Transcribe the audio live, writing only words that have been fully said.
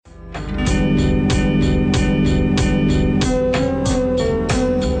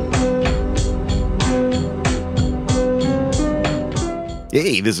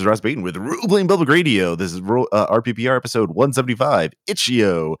Hey, this is Ross Payton with Role Playing Public Radio. This is RPPR episode 175,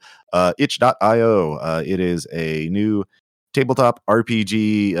 Itch.io. Itch.io. It is a new tabletop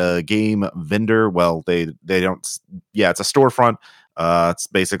RPG game vendor. Well, they don't. Yeah, it's a storefront. It's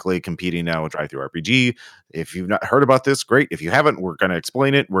basically competing now with DriveThru RPG. If you've not heard about this, great. If you haven't, we're going to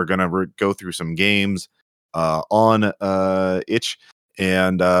explain it. We're going to go through some games on Itch.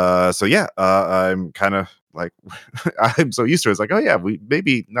 And so yeah, I'm kind of like I'm so used to it. It's like, oh yeah,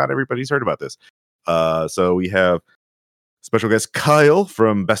 maybe not everybody's heard about this. So we have special guest Kyle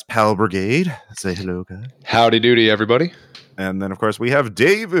from Best Pal Brigade. Say hello, Kyle. Howdy doody, everybody. And then of course we have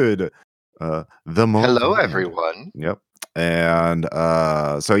David, the Hello, everyone. Yep. And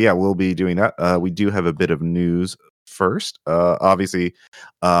so yeah, we'll be doing that. We do have a bit of news first. Obviously,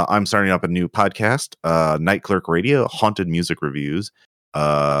 I'm starting up a new podcast, Night Clerk Radio, Haunted Music Reviews,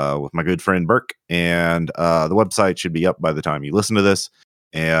 with my good friend Burke, and the website should be up by the time you listen to this,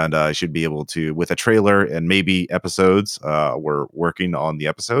 and I should be able to, with a trailer and maybe episodes. We're working on the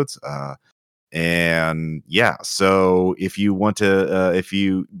episodes, and yeah, so if you want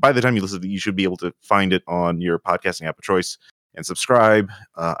to, by the time you listen, you should be able to find it on your podcasting app of choice and subscribe.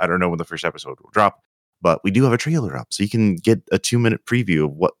 I don't know when the first episode will drop, but we do have a trailer up, so you can get a 2-minute preview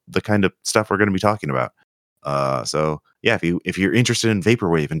of what the kind of stuff we're going to be talking about. So yeah, if you're interested in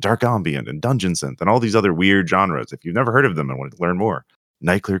vaporwave and dark ambient and dungeon synth and all these other weird genres, if you've never heard of them and want to learn more,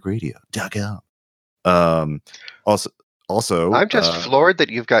 nightclerkradio.com. Also, I'm just floored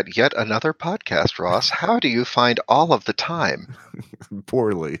that you've got yet another podcast, Ross. How do you find all of the time?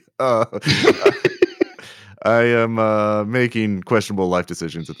 Poorly. I am making questionable life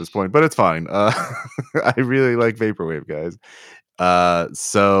decisions at this point, but it's fine. I really like vaporwave, guys.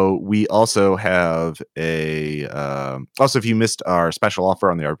 So we also have also, if you missed our special offer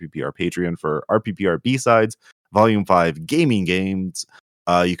on the RPPR Patreon for RPPR B-Sides Volume 5 gaming games,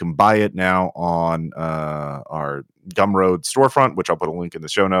 you can buy it now on our Gumroad storefront, which I'll put a link in the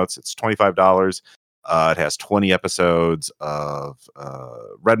show notes. It's $25. It has 20 episodes of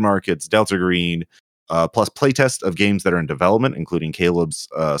Red Markets, Delta Green, plus playtest of games that are in development, including Caleb's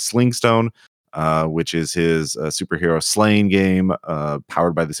Slingstone, which is his superhero slaying game,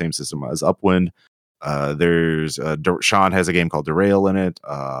 powered by the same system as Upwind. There's Sean has a game called Derail in it.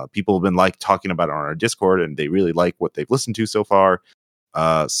 People have been talking about it on our Discord, and they really like what they've listened to so far.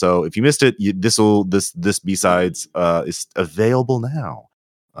 So if you missed it, this B-Sides is available now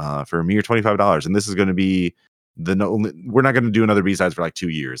for a mere $25, and this is going to be we're not going to do another B-Sides for like 2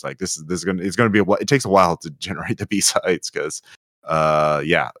 years. Like it's going to be it takes a while to generate the B-Sides, because I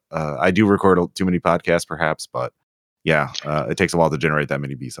do record too many podcasts perhaps, but yeah, it takes a while to generate that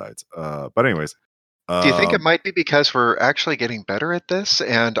many B-Sides. But anyways, do you think it might be because we're actually getting better at this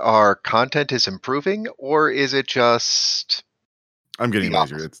and our content is improving, or is it just I'm getting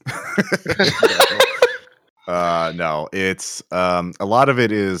lazier? No, it's a lot of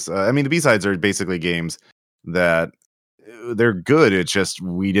it is I mean, the B-Sides are basically games that they're good. It's just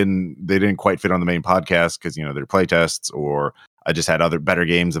they didn't quite fit on the main podcast because they're play tests, or I just had other better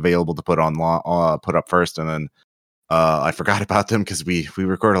games available to put up first, and then I forgot about them because we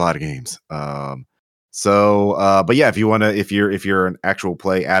record a lot of games. But yeah, if you're an actual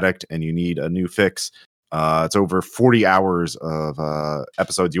play addict and you need a new fix, it's over 40 hours of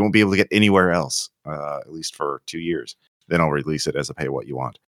episodes you won't be able to get anywhere else, at least for 2 years. Then I'll release it as a pay what you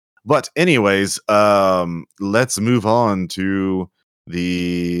want. But anyways, let's move on to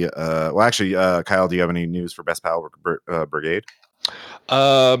the Kyle, do you have any news for Best Pal Brigade?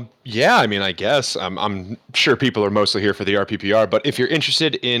 Yeah, I mean, I guess I'm sure people are mostly here for the RPPR, but if you're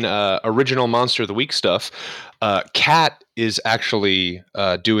interested in original Monster of the Week stuff, Kat is actually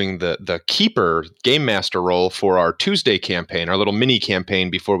doing the keeper game master role for our Tuesday campaign, our little mini campaign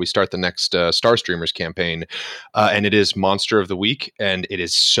before we start the next Star Streamers campaign, and it is Monster of the Week, and it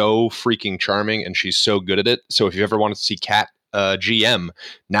is so freaking charming, and she's so good at it. So if you ever wanted to see Kat GM,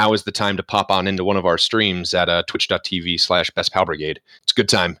 now is the time to pop on into one of our streams at twitch.tv/Best Pal Brigade. It's a good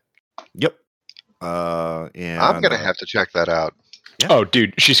time. Yep. And I'm gonna have to check that out. Yeah. Oh,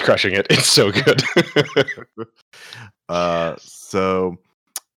 dude, she's crushing it. It's so good.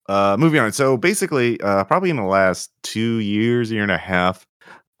 Moving on. So basically, probably in the last 2 years, year and a half,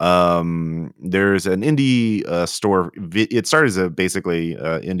 there's an indie store. It started as a basically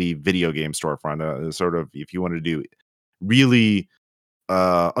indie video game storefront. Sort of, if you want to do really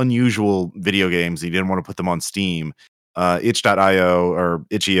unusual video games, you didn't want to put them on Steam, itch.io or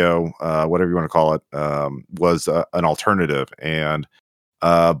itch.io, whatever you want to call it, was an alternative. And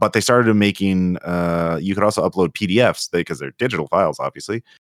but they started making you could also upload PDFs because they're digital files, obviously,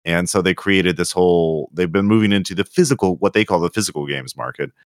 And so they created this whole. They've been moving into the physical, what they call the physical games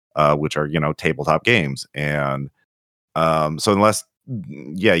market, which are tabletop games. And so in the last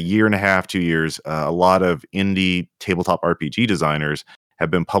year and a half, 2 years, a lot of indie tabletop RPG designers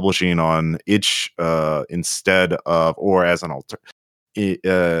have been publishing on itch instead of, or as an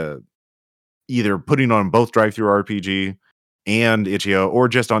either putting on both DriveThru RPG and Itch.io, or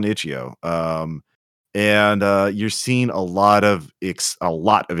just on Itch.io. And you're seeing a lot of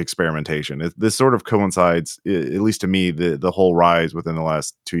experimentation. This sort of coincides, at least to me, the whole rise within the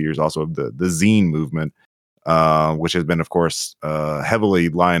last 2 years also of the zine movement, which has been, of course, heavily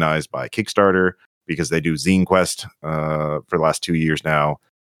lionized by Kickstarter, because they do Zine Quest for the last 2 years now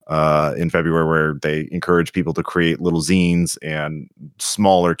in February, where they encourage people to create little zines and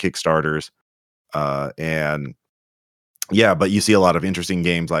smaller Kickstarters. But you see a lot of interesting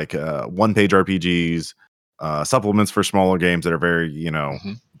games like one-page RPGs, supplements for smaller games that are very,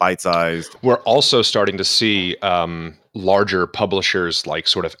 bite-sized. We're also starting to see larger publishers like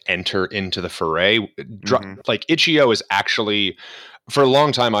sort of enter into the foray. Like Itch.io is actually, for a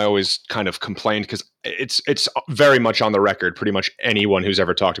long time, I always kind of complained, because it's very much on the record. Pretty much anyone who's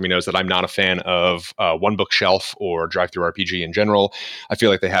ever talked to me knows that I'm not a fan of One Bookshelf or DriveThru RPG in general. I feel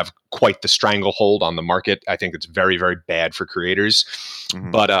like they have quite the stranglehold on the market. I think it's very, very bad for creators.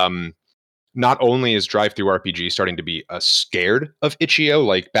 But not only is DriveThru RPG starting to be scared of Itch.io,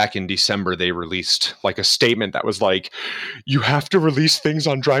 like back in December, they released like a statement that was like, you have to release things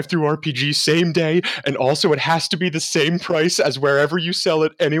on DriveThru RPG same day, and also it has to be the same price as wherever you sell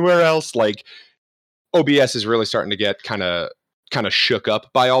it anywhere else. Like, OBS is really starting to get kind of shook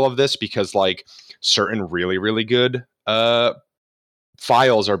up by all of this, because like certain really, really good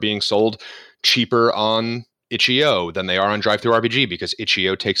files are being sold cheaper on Itch.io than they are on DriveThru RPG, because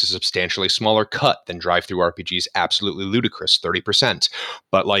Itch.io takes a substantially smaller cut than DriveThru RPG's absolutely ludicrous 30%.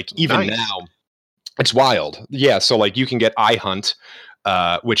 But like even now, it's wild. Yeah, so like you can get iHunt,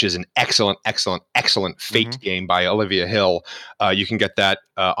 which is an excellent Fate game by Olivia Hill. You can get that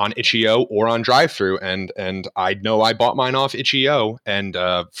on Itch.io or on DriveThru, and I know I bought mine off Itch.io, and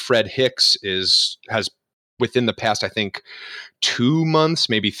Fred Hicks has within the past, I think, 2 months,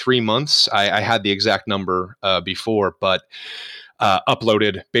 maybe 3 months. I had the exact number before, but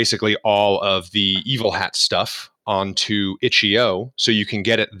uploaded basically all of the Evil Hat stuff onto Itch.io, so you can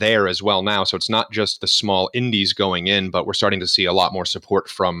get it there as well now. So it's not just the small indies going in, but we're starting to see a lot more support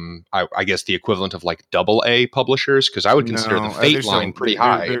from, I guess, the equivalent of like AA publishers, because I would consider the Fate line pretty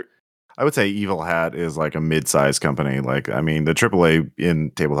high. I would say Evil Hat is like a mid-sized company. Like, I mean, the AAA in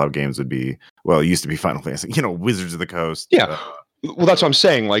tabletop games would be, well, it used to be Final Fantasy, Wizards of the Coast. Yeah. Well, that's what I'm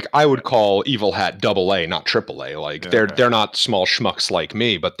saying. Like, I would call Evil Hat AA, not AAA. Like, they're not small schmucks like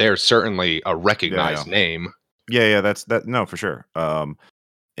me, but they're certainly a recognized name. Yeah, that's that. No, for sure.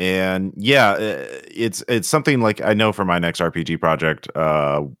 And yeah, it's something like, I know for my next RPG project,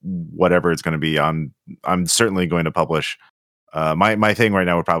 whatever it's going to be, I'm certainly going to publish. My thing right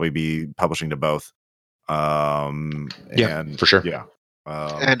now would probably be publishing to both. And for sure. Yeah.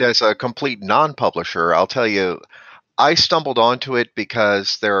 And as a complete non-publisher, I'll tell you, I stumbled onto it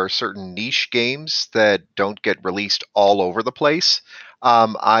because there are certain niche games that don't get released all over the place.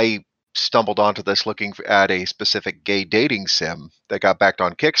 I stumbled onto this looking at a specific gay dating sim that got backed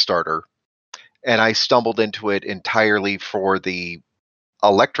on Kickstarter, and I stumbled into it entirely for the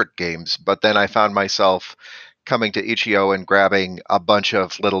electric games, but then I found myself coming to Itch.io and grabbing a bunch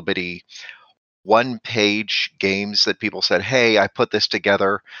of little bitty one-page games that people said, hey, I put this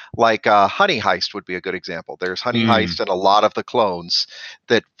together. Like Honey Heist would be a good example. There's Honey Heist and a lot of the clones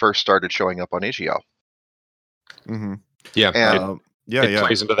that first started showing up on Itch.io. Yeah, and it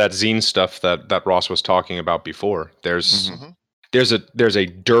plays into that zine stuff that Ross was talking about before. There's a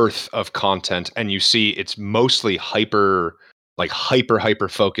dearth of content, and you see it's mostly hyper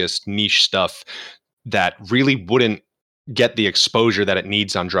focused niche stuff that really wouldn't get the exposure that it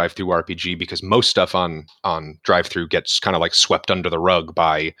needs on DriveThru RPG, because most stuff on DriveThru gets kind of like swept under the rug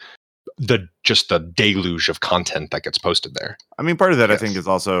by the deluge of content that gets posted there. I mean, part of that I think is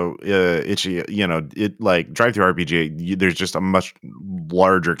also Itchy. It like DriveThru RPG. There's just a much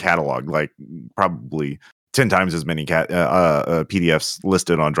larger catalog, like probably 10 times as many PDFs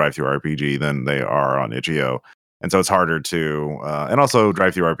listed on DriveThru RPG than they are on Itch.io, and so it's harder to. And also,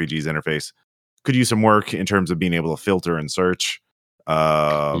 DriveThru RPG's interface could use some work in terms of being able to filter and search. And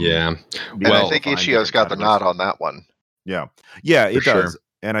I think Itch.io's got the nod on that one. Yeah, it does.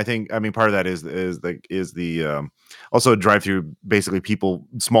 And I think, part of that is the also DriveThru. Basically,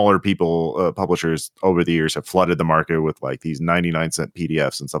 smaller publishers over the years have flooded the market with like these 99-cent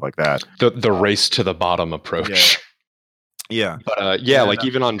PDFs and stuff like that. The race to the bottom approach. Yeah. But like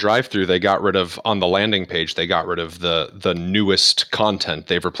even on drive-through, they got rid of on the landing page. They got rid of the newest content.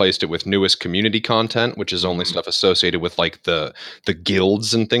 They've replaced it with newest community content, which is only stuff associated with like the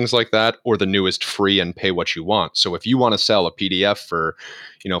guilds and things like that, or the newest free and pay what you want. So if you want to sell a PDF for,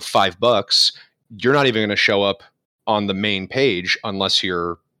 $5, you're not even going to show up on the main page unless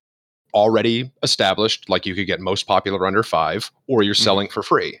you're already established, like you could get most popular under 5, or you're selling for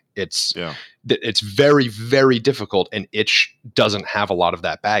free. It's very, very difficult, and itch doesn't have a lot of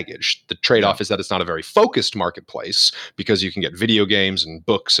that baggage. The trade-off is that it's not a very focused marketplace because you can get video games and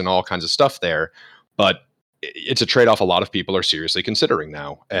books and all kinds of stuff there, but it's a trade-off a lot of people are seriously considering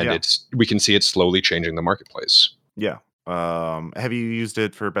now, and we can see it slowly changing the marketplace. Yeah. Have you used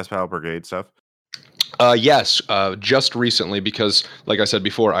it for Best Pal Brigade stuff? Yes, just recently, because like I said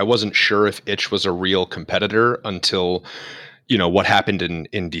before, I wasn't sure if itch was a real competitor until, what happened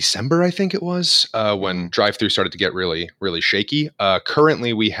in December, I think it was, when drive-through started to get really, really shaky.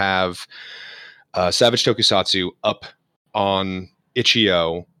 Currently, we have Savage Tokusatsu up on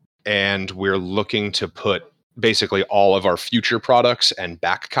itch.io, and we're looking to put basically all of our future products and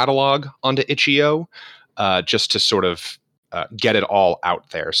back catalog onto itch.io, just to sort of get it all out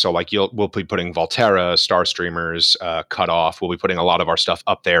there. So like we'll be putting Volterra, Star Streamers, Cut Off. We'll be putting a lot of our stuff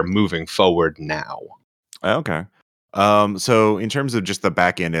up there moving forward now. Okay. So in terms of just the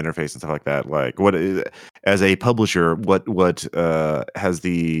back end interface and stuff like that, like as a publisher, what has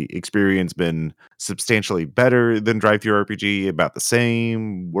the experience been substantially better than Drive-Thru RPG? About the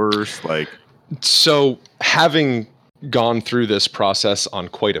same, worse? Like, so having gone through this process on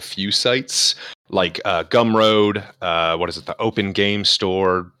quite a few sites, like Gumroad, the Open Game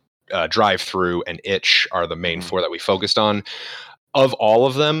Store, Drive-Thru, and Itch are the main 4 that we focused on. Of all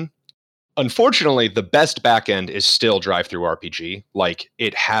of them, unfortunately, the best backend is still Drive-Thru RPG. Like,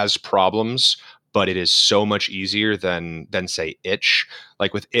 it has problems, but it is so much easier than say Itch.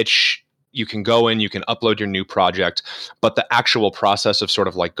 Like with Itch, you can go in, you can upload your new project, but the actual process of sort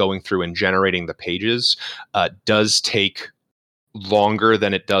of like going through and generating the pages does take longer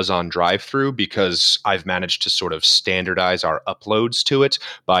than it does on Drive-Thru, because I've managed to sort of standardize our uploads to it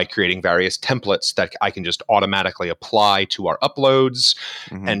by creating various templates that I can just automatically apply to our uploads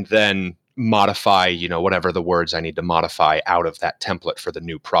and then modify, whatever the words I need to modify out of that template for the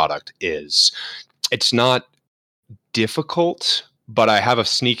new product is. It's not difficult, but I have a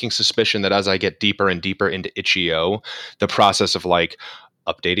sneaking suspicion that as I get deeper and deeper into itch.io, the process of like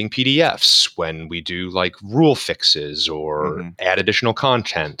updating PDFs when we do like rule fixes or add additional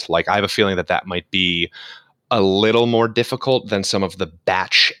content, like I have a feeling that might be a little more difficult than some of the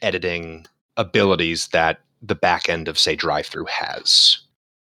batch editing abilities that the back end of, say, Drive-Thru has.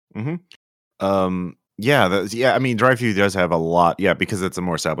 I mean, Drive-Thru does have a lot, because it's a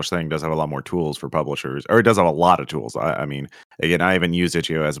more established thing, does have a lot more tools for publishers, or it does have a lot of tools. I mean, again, I haven't used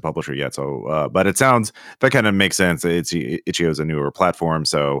itch.io as a publisher yet, so but it sounds, that kind of makes sense. Itch.io is a newer platform,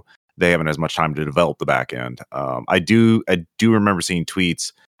 so they haven't as much time to develop the back end. I do remember seeing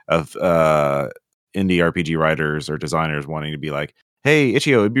tweets of indie RPG writers or designers wanting to be like, hey,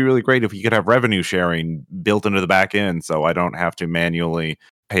 itch.io, it'd be really great if you could have revenue sharing built into the back end, so I don't have to manually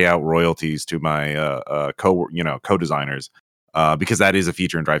pay out royalties to my co-designers, because that is a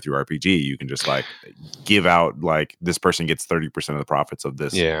feature in Drive-Thru RPG. You can just like give out like this person gets 30% of the profits of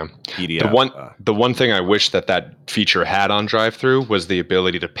this PDF. The one thing I wish that feature had on Drive-Thru was the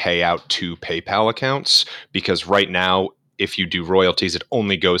ability to pay out to PayPal accounts, because right now, if you do royalties, it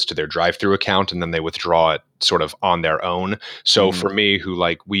only goes to their Drive-Thru account and then they withdraw it sort of on their own. So for me, who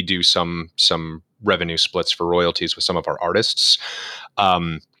like we do some revenue splits for royalties with some of our artists,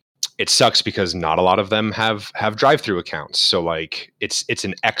 it sucks because not a lot of them have Drive-Thru accounts. So like it's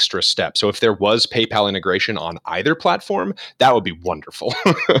an extra step. So if there was PayPal integration on either platform, that would be wonderful.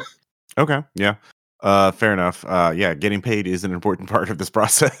 Okay. Yeah. Fair enough. Getting paid is an important part of this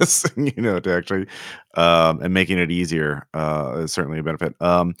process, to actually, and making it easier, is certainly a benefit.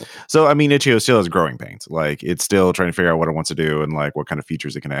 So I mean, itch.io still has growing pains. Like it's still trying to figure out what it wants to do and like what kind of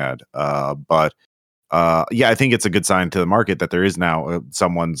features it can add. But I think it's a good sign to the market that there is now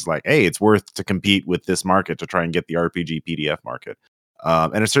someone's like, hey, it's worth to compete with this market to try and get the RPG PDF market.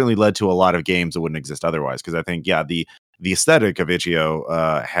 And it certainly led to a lot of games that wouldn't exist otherwise. Because I think, the aesthetic of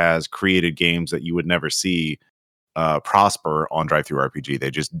itch.io has created games that you would never see prosper on Drive-Thru RPG.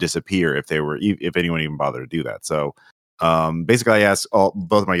 They just disappear if anyone even bothered to do that. So basically, I asked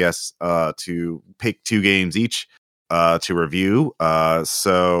both of my guests to pick 2 games each to review,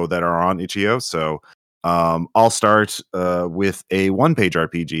 so that are on itch.io. So I'll start with a 1-page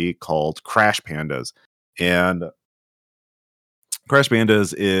RPG called Crash Pandas, and Crash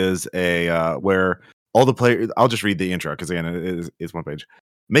Pandas is a where all the players. I'll just read the intro because again, it's one page.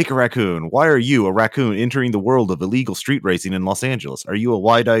 Make a raccoon. Why are you, a raccoon, entering the world of illegal street racing in Los Angeles? Are you a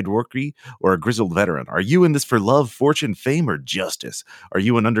wide-eyed rookie or a grizzled veteran? Are you in this for love, fortune, fame, or justice? Are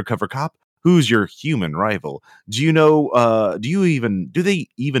you an undercover cop? Who's your human rival? Do you know? Do they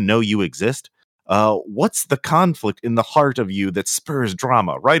even know you exist? What's the conflict in the heart of you that spurs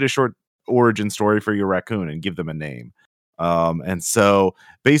drama? Write a short origin story for your raccoon and give them a name. And so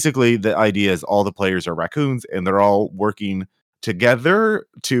basically, the idea is all the players are raccoons, and they're all working together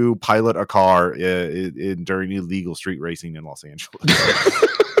to pilot a car during illegal street racing in Los Angeles.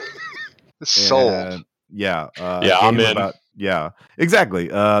 Sold. Yeah. I'm in. Exactly.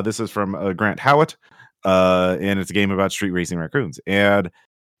 This is from Grant Howitt, and it's a game about street racing raccoons. And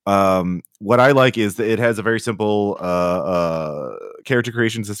what I like is that it has a very simple character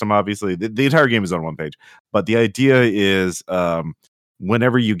creation system. Obviously, the entire game is on one page, but the idea is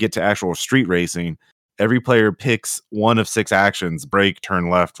whenever you get to actual street racing, every player picks one of 6 actions: brake, turn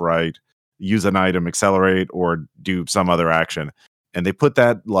left, right, use an item, accelerate, or do some other action. And they put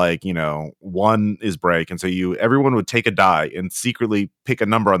that one is brake, and so everyone would take a die and secretly pick a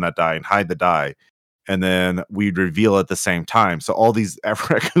number on that die and hide the die, and then we'd reveal at the same time. So all these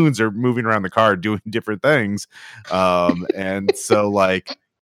raccoons are moving around the car doing different things, and so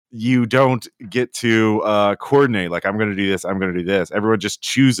you don't get to coordinate. Like, I'm going to do this, I'm going to do this. Everyone just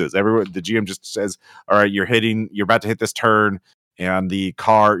chooses. The GM just says, all right, you're about to hit this turn, and the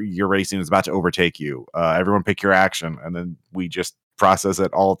car you're racing is about to overtake you. Everyone pick your action, and then we just process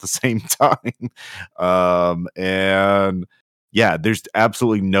it all at the same time. And yeah, there's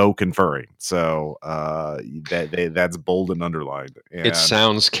absolutely no conferring. So that's bold and underlined. And it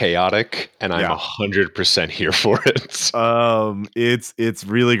sounds chaotic, and I'm 100% here for it. It's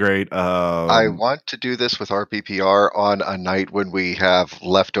really great. I want to do this with RPPR on a night when we have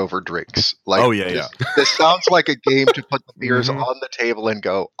leftover drinks. This sounds like a game to put the beers on the table and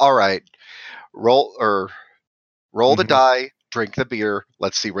go, all right, roll the die, drink the beer.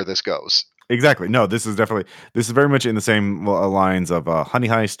 Let's see where this goes. Exactly. No, this is very much in the same lines of Honey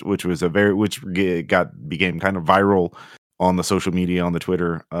Heist, which became kind of viral on the social media, on the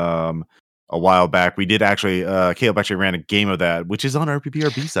Twitter a while back. We did actually, Caleb actually ran a game of that, which is on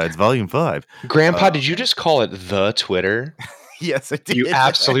RPPR B-Sides Volume 5. Grandpa, did you just call it the Twitter? Yes, I did. You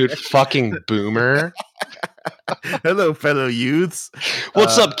absolute fucking boomer. Hello, fellow youths.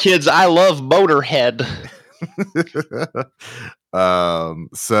 What's up, kids? I love Motorhead.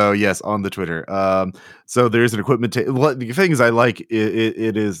 So yes, on the Twitter. So there's an equipment the thing is, I like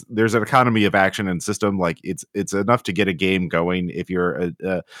it is there's an economy of action and system. Like, it's enough to get a game going. If you're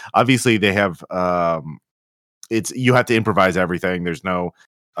obviously they have you have to improvise everything. There's no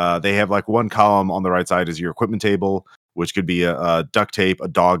they have one column on the right side is your equipment table, which could be a duct tape, a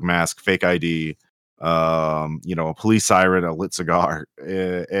dog mask, fake ID, a police siren, a lit cigar,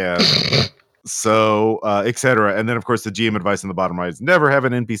 and so etc. And then of course the GM advice in the bottom right is never have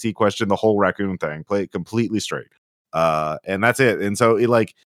an NPC question the whole raccoon thing. Play it completely straight, and that's it. And so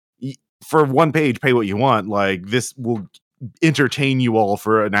for one page, pay what you want. Like, this will entertain you all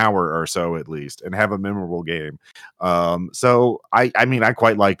for an hour or so at least, and have a memorable game. So I mean, I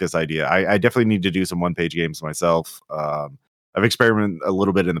quite like this idea. I definitely need to do some one-page games myself. I've experimented a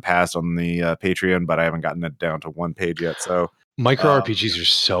little bit in the past on the Patreon, but I haven't gotten it down to one page yet. So micro RPGs are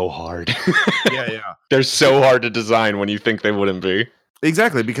so hard. Yeah. They're so hard to design when you think they wouldn't be.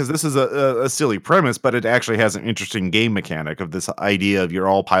 Exactly, because this is a silly premise, but it actually has an interesting game mechanic of this idea of you're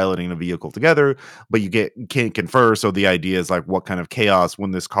all piloting a vehicle together, but you can't confer. So the idea is what kind of chaos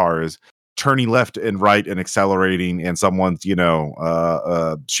when this car is turning left and right and accelerating, and someone's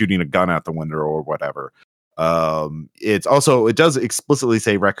shooting a gun out the window or whatever. It does explicitly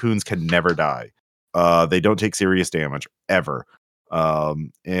say raccoons can never die. They don't take serious damage ever.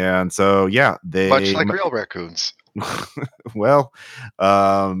 And so they much like real raccoons. Well,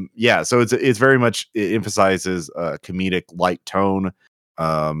 so it's very much, it emphasizes a comedic light tone,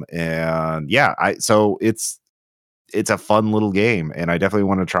 so it's a fun little game, and I definitely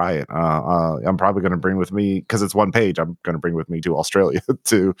want to try it. I'm probably going to bring with me, because it's one page, I'm going to bring with me to Australia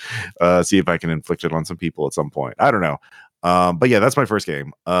to see if I can inflict it on some people at some point. I don't know, but yeah, that's my first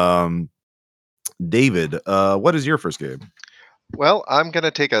game. David, what is your first game? Well, I'm going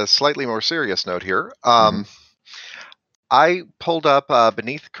to take a slightly more serious note here. I pulled up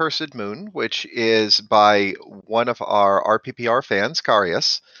Beneath Cursed Moon, which is by one of our RPPR fans,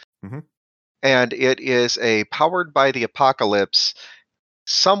 Carius. And it is a powered by the apocalypse,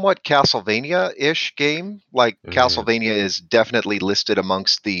 somewhat Castlevania-ish game. Castlevania is definitely listed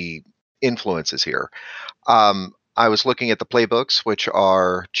amongst the influences here. I was looking at the playbooks, which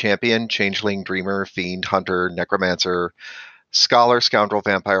are Champion, Changeling, Dreamer, Fiend, Hunter, Necromancer, Scholar, Scoundrel,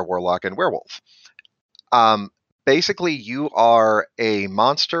 Vampire, Warlock, and Werewolf. Basically, you are a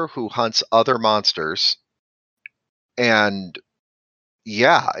monster who hunts other monsters, and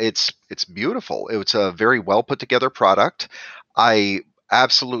yeah, it's beautiful. It's a very well put together product. I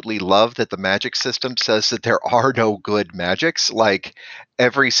absolutely love that the magic system says that there are no good magics. Like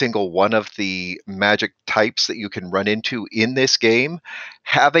every single one of the magic types that you can run into in this game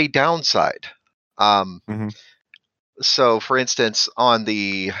have a downside. Mm-hmm. So, for instance, on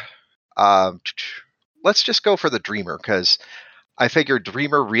the let's just go for the Dreamer because I figure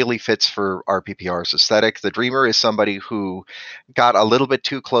Dreamer really fits for RPPR's aesthetic. The Dreamer is somebody who got a little bit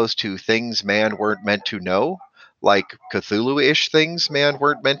too close to things man weren't meant to know, like Cthulhu-ish things man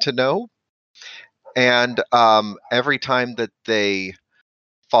weren't meant to know. And every time that they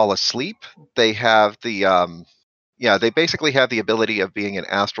fall asleep, they have they basically have the ability of being an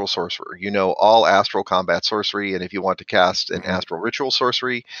astral sorcerer. You know all astral combat sorcery, and if you want to cast an astral ritual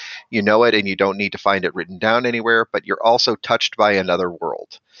sorcery, you know it, and you don't need to find it written down anywhere, but you're also touched by another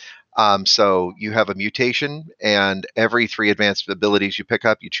world. So you have a mutation, and every 3 advanced abilities you pick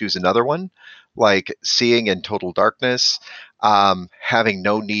up, you choose another one, like seeing in total darkness, having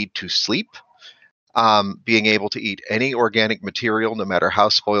no need to sleep, being able to eat any organic material, no matter how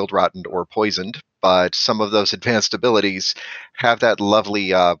spoiled, rotten, or poisoned. But some of those advanced abilities have that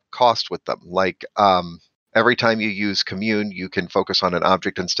lovely cost with them. Like every time you use Commune, you can focus on an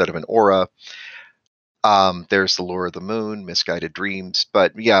object instead of an aura. There's the Lure of the Moon, Misguided Dreams.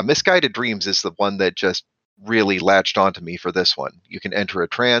 But yeah, Misguided Dreams is the one that just really latched onto me for this one. You can enter a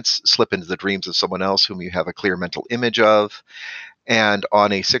trance, slip into the dreams of someone else whom you have a clear mental image of. And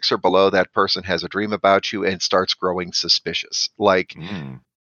on a 6 or below, that person has a dream about you and starts growing suspicious. Like,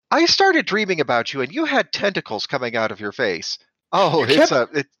 I started dreaming about you and you had tentacles coming out of your face. Oh, it's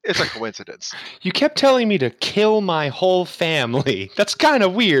a coincidence. You kept telling me to kill my whole family. That's kind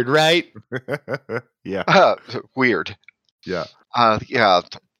of weird, right? Yeah. Weird. Yeah. Yeah.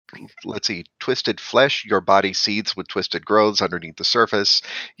 Let's see. Twisted flesh. Your body seethes with twisted growths underneath the surface.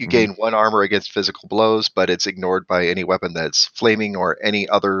 You gain 1 armor against physical blows, but it's ignored by any weapon that's flaming or any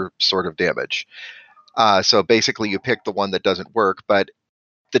other sort of damage. So basically, you pick the one that doesn't work. But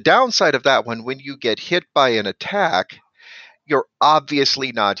the downside of that one, when you get hit by an attack, you're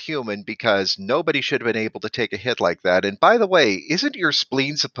obviously not human because nobody should have been able to take a hit like that. And by the way, isn't your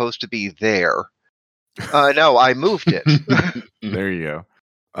spleen supposed to be there? No, I moved it. There you go.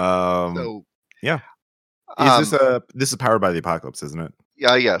 So, yeah. This is powered by the Apocalypse, isn't it?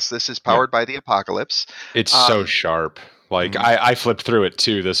 Yes, this is powered by the Apocalypse. It's so sharp. Like I flipped through it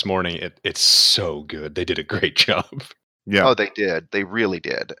too this morning. It's so good. They did a great job. Yeah. Oh, they did. They really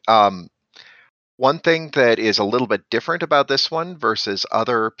did. One thing that is a little bit different about this one versus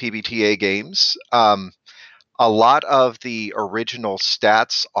other PBTA games, a lot of the original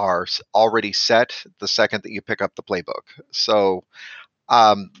stats are already set the second that you pick up the playbook. So,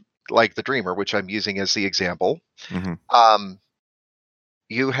 like the Dreamer, which I'm using as the example,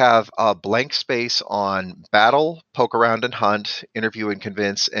 you have a blank space on Battle, Poke Around and Hunt, Interview and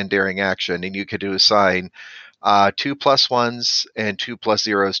Convince, and Daring Action, and you could assign 2 +1s and 2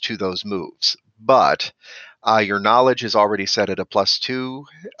 +0s to those moves. But your knowledge is already set at a +2.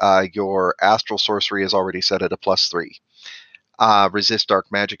 Your astral sorcery is already set at a +3. Resist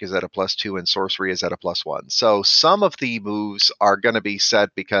dark magic is at a +2, and sorcery is at a +1. So some of the moves are going to be set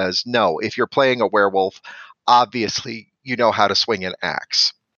because, no, if you're playing a werewolf, obviously you know how to swing an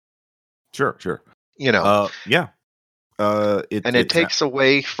axe. Sure. You know. Yeah. It takes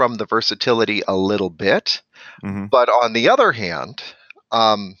away from the versatility a little bit. But on the other hand,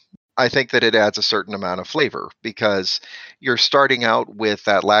 I think that it adds a certain amount of flavor because you're starting out with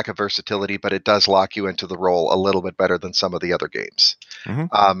that lack of versatility, but it does lock you into the role a little bit better than some of the other games.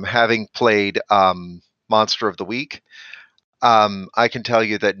 Having played Monster of the Week, I can tell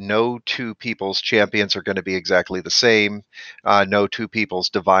you that no 2 people's champions are going to be exactly the same. No 2 people's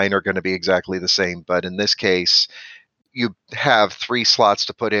divine are going to be exactly the same. But in this case, you have 3 slots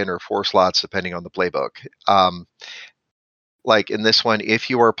to put in or 4 slots depending on the playbook. Like in this one,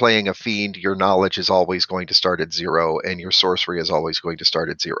 if you are playing a fiend, your knowledge is always going to start at 0 and your sorcery is always going to start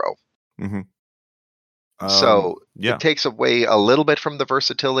at 0. So it takes away a little bit from the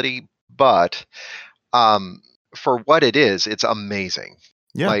versatility, but for what it is, it's amazing.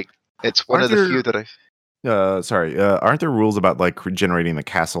 Yeah. Like it's one of the few that aren't there rules about like generating the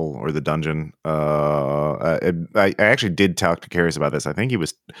castle or the dungeon? I actually did talk to Carius about this. I think he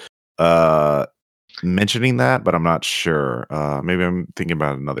was mentioning that, but I'm not sure. Maybe I'm thinking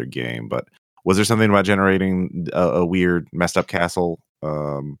about another game, but Was there something about generating a weird, messed up castle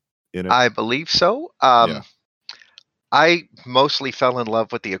in it? I believe so. Yeah. I mostly fell in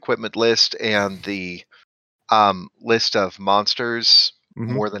love with the equipment list and the list of monsters Mhm.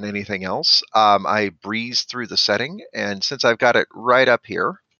 more than anything else. I breezed through the setting, and since I've got it right up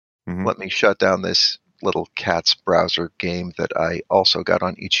here, Mhm. let me shut down this little cat's browser game that I also got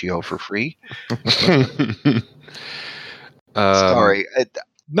on Itch.io for free. Sorry,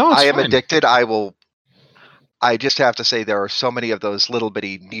 No, it's I am fine. addicted. I just have to say there are so many of those little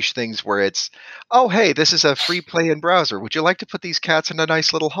bitty niche things where it's, oh, hey, this is a free play-in browser. Would you like to put these cats in a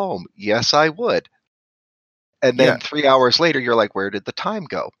nice little home? Yes, I would. And Yeah. then 3 hours later, you're like, where did the time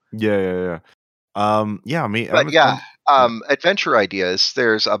go? Yeah. Yeah, me. But yeah, adventure ideas.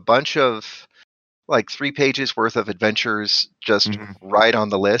 There's a bunch of like 3 pages worth of adventures just Mhm. right on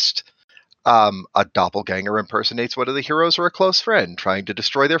the list. A doppelganger impersonates one of the heroes or a close friend, trying to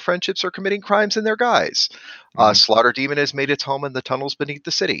destroy their friendships or committing crimes in their guise. Mhm. Slaughter Demon has made its home in the tunnels beneath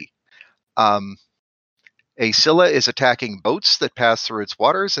the city. A Scylla is attacking boats that pass through its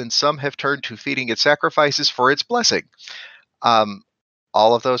waters, and some have turned to feeding it sacrifices for its blessing.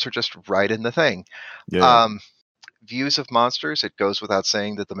 All of those are just right in the thing. Yeah. Views of monsters, it goes without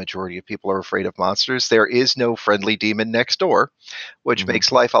saying that the majority of people are afraid of monsters. There is no friendly demon next door, which Mhm.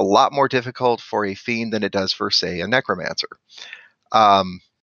 makes life a lot more difficult for a fiend than it does for, say, a necromancer.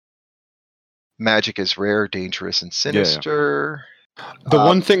 Magic is rare, dangerous, and sinister. The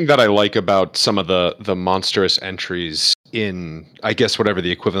one thing that I like about some of the monstrous entries in, I guess, whatever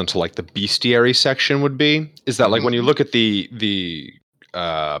the equivalent to like the bestiary section would be, is that like when you look at the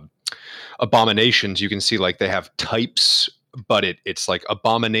abominations, you can see like they have types, but it's like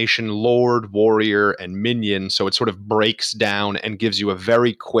abomination, lord, warrior, and minion. So it sort of breaks down and gives you a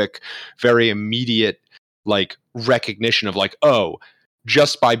very quick, very immediate like recognition of like, oh,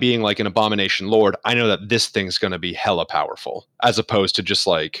 just by being like an abomination lord, I know that this thing's going to be hella powerful, as opposed to just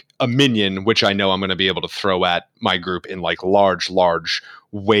like a minion, which I know I'm going to be able to throw at my group in like large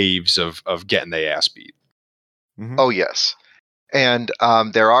waves of getting their ass beat. Mhm. Oh, yes. And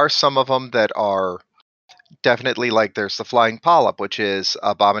there are some of them that are definitely like there's the Flying Polyp, which is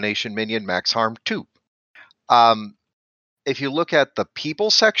Abomination Minion Max Harm 2. If you look at the people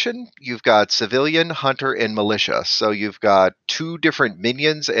section, you've got civilian, hunter, and militia. So you've got 2 different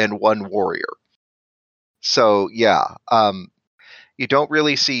minions and 1 warrior. So yeah, you don't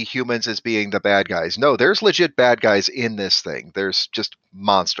really see humans as being the bad guys. No, there's legit bad guys in this thing. There's just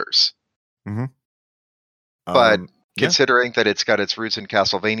monsters. Mhm. But Yeah. considering that it's got its roots in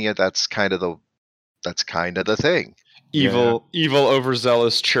Castlevania, that's kind of the thing. Evil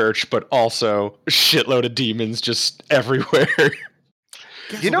overzealous church, but also a shitload of demons just everywhere.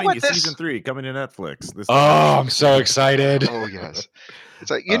 You know what Castlevania this- season 3 coming to Netflix. Oh, I'm so excited. Oh yes.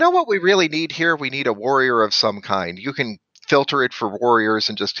 It's like, you know what we really need here? We need a warrior of some kind. You can filter it for warriors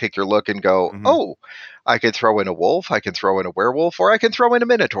and just take your look and go, Mhm. oh, I can throw in a wolf, I can throw in a werewolf, or I can throw in a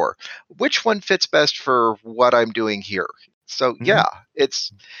minotaur. Which one fits best for what I'm doing here? So yeah,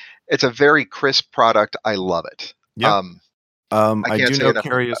 it's a very crisp product. I love it. Yeah. I can't do say know enough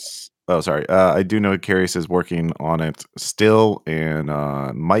about Carius. Oh, sorry. I do know Carius is working on it still, and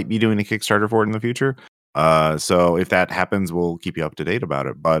might be doing a Kickstarter for it in the future. So if that happens, we'll keep you up to date about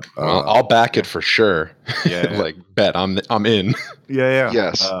it. But Well, I'll back it for sure. Yeah. Like bet I'm in. Yeah.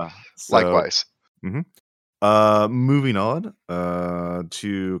 Yes. Likewise. Moving on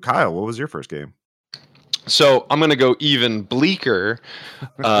to Kyle. What was your first game? So I'm gonna go even bleaker.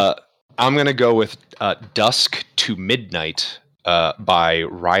 I'm gonna go with Dusk to Midnight by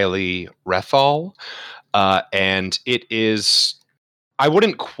Riley Rethal, and it is. I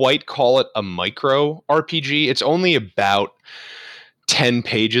wouldn't quite call it a micro RPG. It's only about 10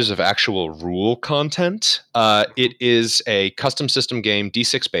 pages of actual rule content. It is a custom system game,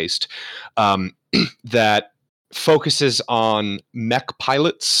 D6 based, that focuses on mech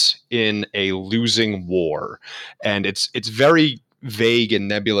pilots in a losing war. And it's very vague and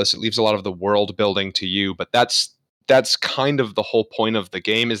nebulous. It leaves a lot of the world building to you, but that's kind of the whole point of the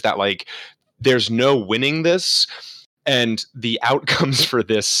game, is that like there's no winning this, and the outcomes for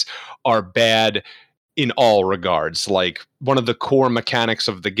this are bad in all regards. Like one of the core mechanics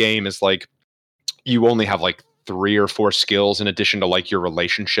of the game is like you only have like 3 or 4 skills in addition to like your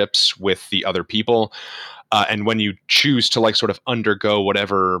relationships with the other people. And when you choose to like sort of undergo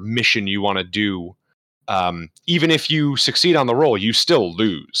whatever mission you want to do, even if you succeed on the roll, you still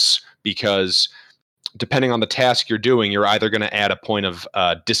lose, because depending on the task you're doing, you're either going to add a point of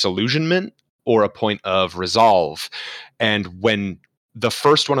disillusionment or a point of resolve. And when the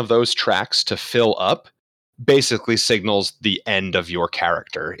first one of those tracks to fill up, basically signals the end of your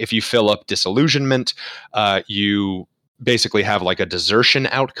character. If you fill up disillusionment, you basically have like a desertion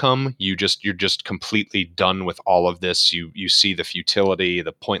outcome. You're just completely done with all of this. You see the futility,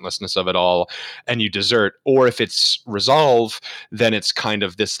 the pointlessness of it all, and you desert. Or if it's resolve, then it's kind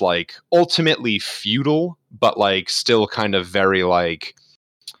of this like ultimately futile, but like still kind of very like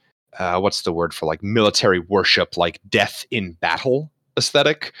what's the word for like military worship, like death in battle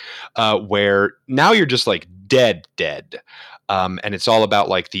aesthetic, where now you're just like dead. And it's all about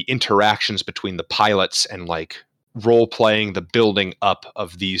like the interactions between the pilots and like role playing the building up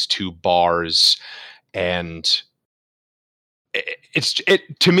of these two bars. And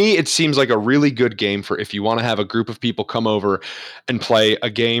it to me, it seems like a really good game for if you want to have a group of people come over and play a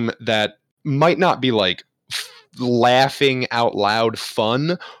game that might not be like laughing out loud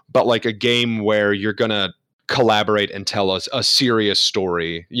fun, but like a game where you're gonna collaborate and tell us a serious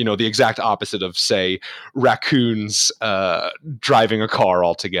story, the exact opposite of say raccoons driving a car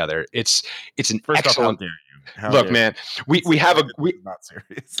all together. It's an First excellent off, how dare look, you? man, we have a Not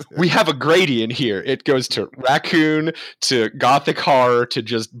serious. we have a gradient here. It goes to raccoon to gothic horror to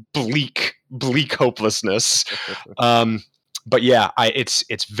just bleak hopelessness. But yeah,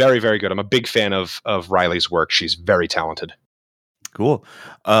 it's very, very good. I'm a big fan of Riley's work. She's very talented. Cool.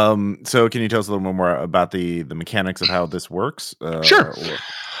 So can you tell us a little more about the mechanics of how this works? Sure.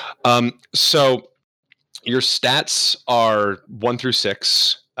 So your stats are 1 through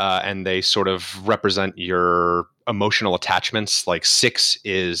 6, and they sort of represent your emotional attachments. Like 6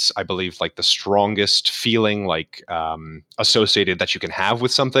 is, I believe, like the strongest feeling like associated that you can have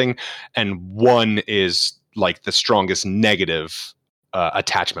with something, and 1 is like the strongest negative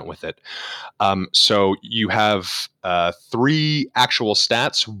attachment with it. So you have 3 actual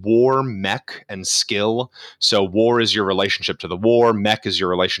stats: war, mech, and skill. So war is your relationship to the war, mech is your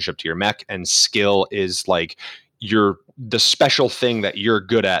relationship to your mech, and skill is like the special thing that you're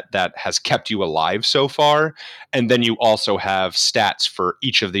good at that has kept you alive so far. And then you also have stats for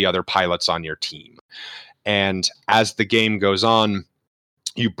each of the other pilots on your team. And as the game goes on,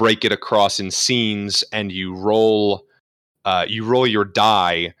 you break it across in scenes, and you roll your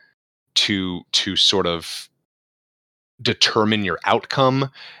die to sort of determine your outcome.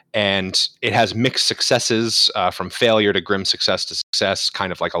 And it has mixed successes, from failure to grim success to success,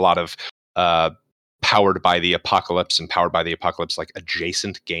 kind of like a lot of Powered by the Apocalypse and Powered by the Apocalypse like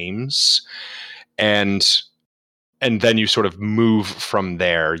adjacent games. And then you sort of move from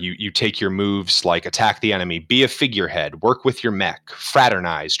there. You take your moves like attack the enemy, be a figurehead, work with your mech,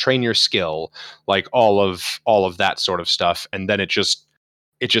 fraternize, train your skill, like all of that sort of stuff. And then it just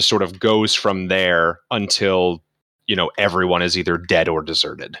sort of goes from there until, everyone is either dead or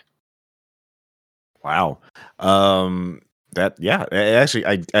deserted. Wow. Actually,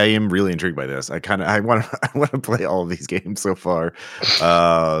 I am really intrigued by this. I want to play all of these games so far.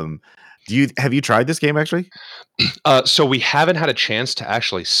 Have you tried this game actually? So we haven't had a chance to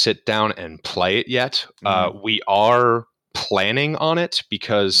actually sit down and play it yet. We are planning on it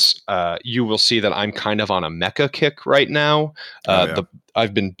because you will see that I'm kind of on a mecha kick right now.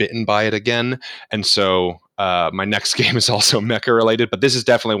 I've been bitten by it again, and so my next game is also mecha related. But this is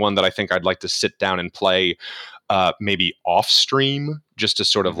definitely one that I think I'd like to sit down and play, maybe off stream, just to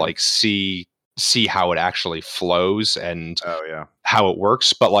sort of like see how it actually flows and how it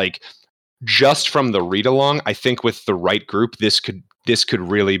works. But like, just from the read along, I think with the right group, this could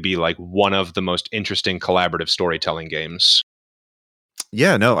really be like one of the most interesting collaborative storytelling games.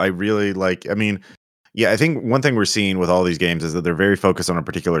 Yeah, no, I really like. I mean, yeah, I think one thing we're seeing with all these games is that they're very focused on a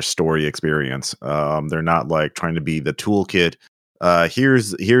particular story experience. They're not like trying to be the toolkit.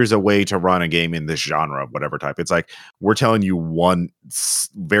 Here's a way to run a game in this genre, whatever type. It's like we're telling you one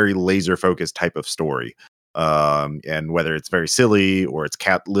very laser focused type of story. And whether it's very silly or it's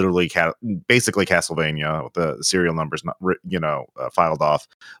basically Castlevania, the serial numbers not filed off,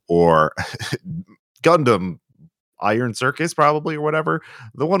 or Gundam Iron Circus probably, or whatever,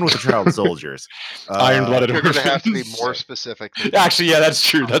 the one with the child soldiers. Iron Blooded. You're going to have to be more specific. Actually, yeah, that's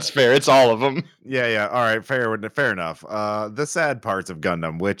true. That's fair. It's all of them. Yeah. All right, fair enough. The sad parts of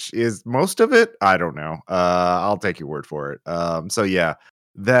Gundam, which is most of it, I don't know. I'll take your word for it. So yeah.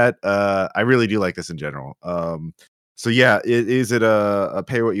 That I really do like this in general. So yeah, is it a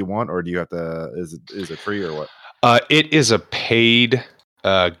pay what you want, or do you have to? Is it free or what? It is a paid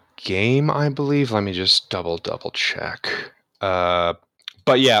game, I believe. Let me just double check. But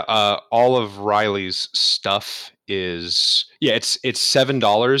yeah, all of Riley's stuff is it's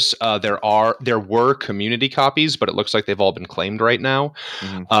 $7. There were community copies, but it looks like they've all been claimed right now.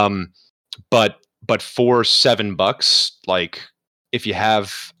 But for $7, like, if you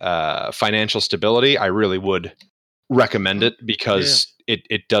have financial stability, I really would recommend it because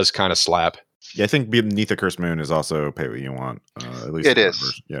it does kind of slap. Yeah, I think Beneath the Cursed Moon is also pay what you want. At least It in that is.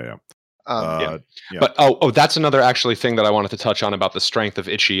 version. Yeah. Yeah. But that's another actually thing that I wanted to touch on about the strength of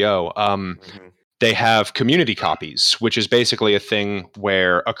itch.io. They have community copies, which is basically a thing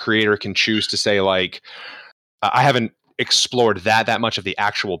where a creator can choose to say, like, I haven't explored that much of the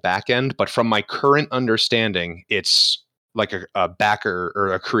actual back end, but from my current understanding, it's like a backer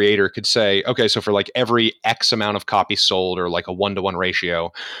or a creator could say, okay, so for like every X amount of copies sold or like a 1-to-1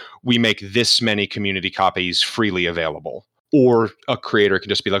 ratio, we make this many community copies freely available. Or a creator can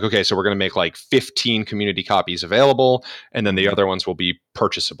just be like, okay, so we're going to make like 15 community copies available, and then the other ones will be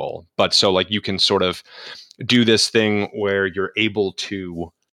purchasable. But so like you can sort of do this thing where you're able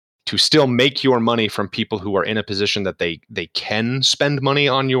to still make your money from people who are in a position that they can spend money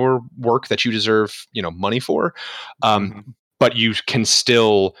on your work that you deserve, money for. But you can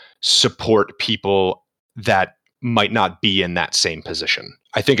still support people that might not be in that same position.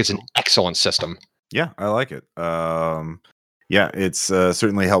 I think it's an excellent system. Yeah, I like it. Yeah, it's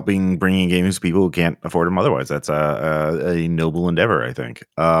certainly helping bringing games to people who can't afford them otherwise. That's a noble endeavor, I think.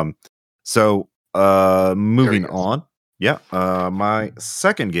 So moving on. Yeah, my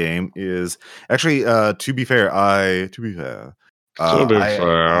second game is actually to be fair, I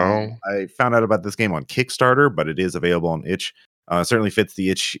found out about this game on Kickstarter, but it is available on itch. Certainly fits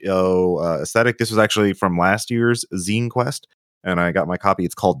the itch.io aesthetic. This was actually from last year's Zine Quest, and I got my copy.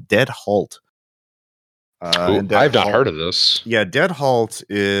 It's called Dead Halt. I've not heard of this. Yeah, Dead Halt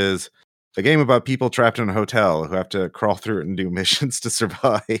is a game about people trapped in a hotel who have to crawl through it and do missions to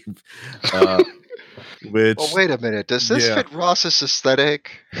survive. Which, well, wait a minute. Does this fit Ross's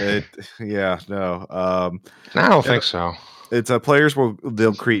aesthetic? No. I don't think so. It's players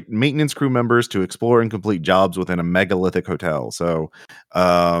they'll create maintenance crew members to explore and complete jobs within a megalithic hotel. So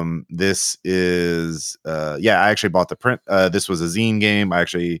this is I actually bought the print. This was a zine game. I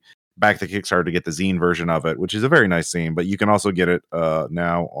actually backed the Kickstarter to get the zine version of it, which is a very nice zine, but you can also get it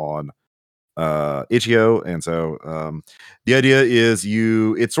now on itch.io. And so the idea is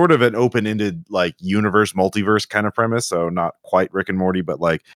it's sort of an open-ended like universe multiverse kind of premise, so not quite Rick and Morty, but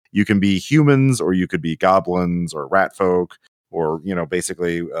like you can be humans or you could be goblins or rat folk or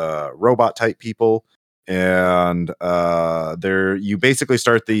basically robot type people. And you basically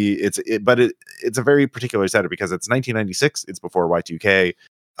start it's a very particular setup because it's 1996, it's before Y2K,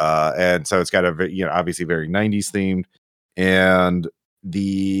 and so it's got a obviously very 90s themed. And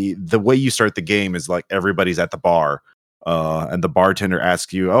the way you start the game is like everybody's at the bar, and the bartender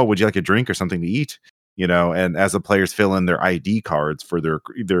asks you, "Oh, would you like a drink or something to eat?" And as the players fill in their ID cards for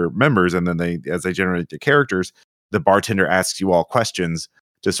their members, and then as they generate their characters, the bartender asks you all questions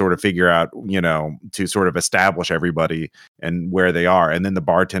to sort of figure out, to sort of establish everybody and where they are. And then the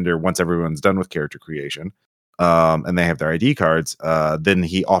bartender, once everyone's done with character creation, and they have their ID cards, then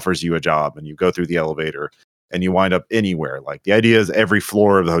he offers you a job, and you go through the elevator. And you wind up anywhere. Like the idea is every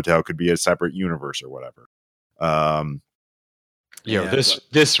floor of the hotel could be a separate universe or whatever.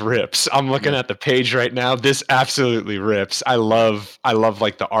 This rips. I'm looking at the page right now. This absolutely rips. I love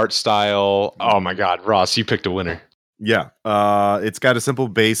like the art style. Oh my God, Ross, you picked a winner. Yeah. It's got a simple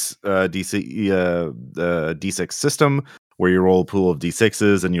base D6 system where you roll a pool of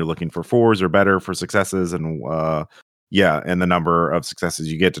D6s and you're looking for 4s or better for successes, and and the number of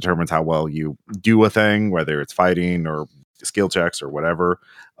successes you get determines how well you do a thing, whether it's fighting or skill checks or whatever.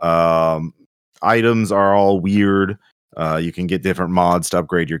 Items are all weird. You can get different mods to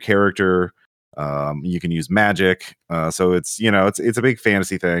upgrade your character. You can use magic. So it's a big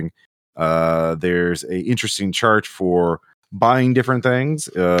fantasy thing. There's a interesting chart for buying different things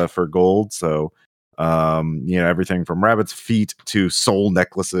for gold. So everything from rabbit's feet to soul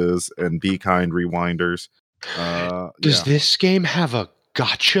necklaces and Be Kind rewinders. Does this game have a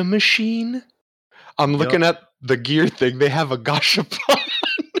gacha machine? I'm looking at the gear thing. They have a gashapon.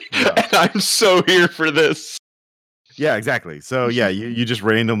 And I'm so here for this. Yeah, exactly. So you just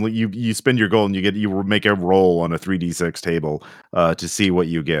randomly you spend your gold and you make a roll on a 3d6 table to see what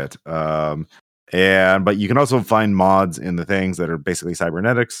you get. But you can also find mods in the things that are basically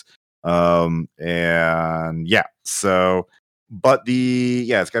cybernetics. But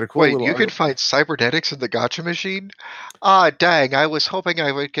it's got a cool. Wait, you can find cybernetics in the gacha machine? Ah, dang! I was hoping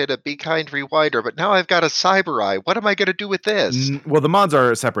I would get a Be Kind rewinder, but now I've got a cyber eye. What am I going to do with this? Well, the mods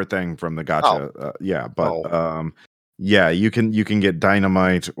are a separate thing from the gacha. You can get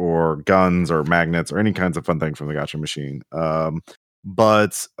dynamite or guns or magnets or any kinds of fun things from the gacha machine.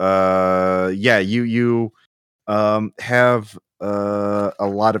 You have a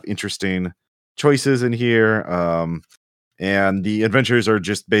lot of interesting choices in here. and the adventures are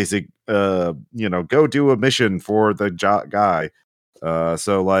just basic, go do a mission for the guy.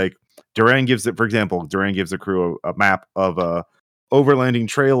 So like Duran gives the crew a map of a overlanding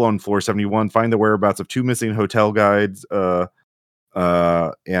trail on floor 71. Find the whereabouts of 2 missing hotel guides.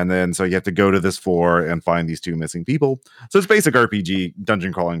 And then so you have to go to this floor and find these 2 missing people. So it's basic RPG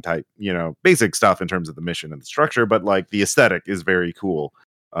dungeon crawling type, basic stuff in terms of the mission and the structure, but like the aesthetic is very cool.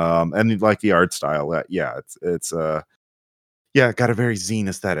 And like the art style, it's got a very zine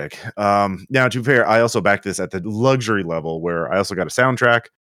aesthetic. Now to be fair, I also backed this at the luxury level where I also got a soundtrack,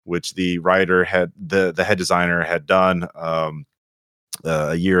 which the writer had the head designer had done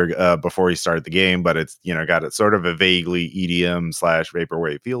a year before he started the game, but it's got a sort of a vaguely EDM /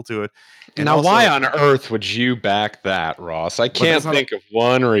 vaporwave feel to it. And now, why on earth would you back that, Ross? I can't think of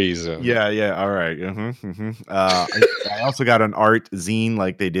one reason. Yeah. All right. I also got an art zine,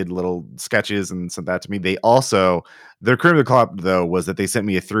 like they did little sketches and sent that to me. They also, their cream of the crop though was that they sent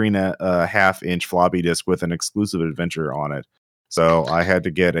me a 3.5 inch floppy disk with an exclusive adventure on it. So I had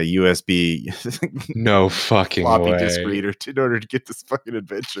to get a USB no fucking floppy way. disk reader in order to get this fucking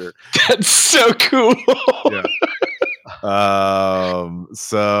adventure. That's so cool. Yeah.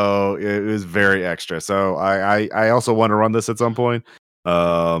 So it was very extra. So I also want to run this at some point.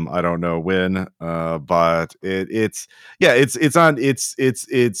 I don't know when. But it's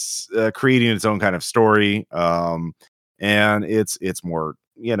creating its own kind of story. And it's more,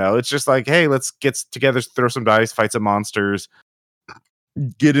 it's just like, hey, let's get together, throw some dice, fight some monsters,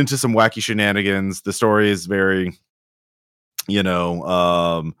 get into some wacky shenanigans. The story is very, it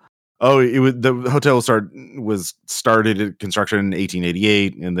was the hotel was started at construction in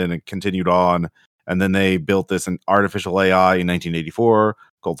 1888, and then it continued on, and then they built this an artificial AI in 1984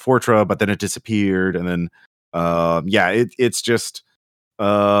 called Fortra, but then it disappeared, and then it's just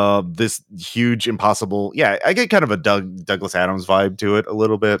this huge impossible. Yeah, I get kind of a Douglas Adams vibe to it a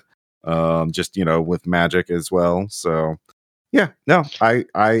little bit, just with magic as well. So yeah, no,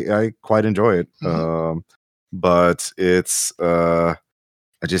 I quite enjoy it. But it's I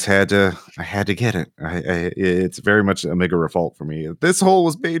had to get it. It's very much a mega refault for me. This hole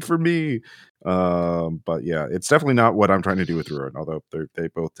was made for me. But yeah, it's definitely not what I'm trying to do with Ruin, although they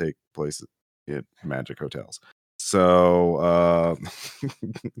both take place at magic hotels. So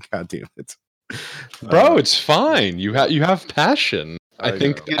god damn it. Bro, it's fine. You have passion. I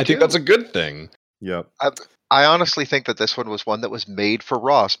think that's a good thing. Yep. I honestly think that this one was one that was made for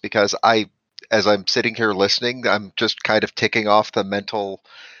Ross, because as I'm sitting here listening, I'm just kind of ticking off the mental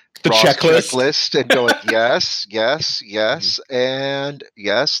checklist and going, yes, and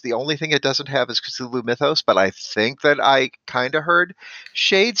yes. The only thing it doesn't have is Cthulhu Mythos, but I think that I kind of heard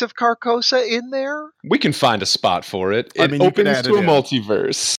shades of Carcosa in there. We can find a spot for it. It opens to a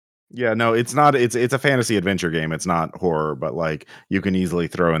multiverse. Yeah, no, it's not. It's a fantasy adventure game. It's not horror, but like you can easily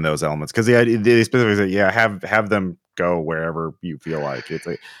throw in those elements because they specifically say, have them go wherever you feel like.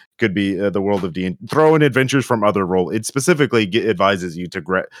 Could be the world of D&D. Throw in adventures from other role. It specifically advises you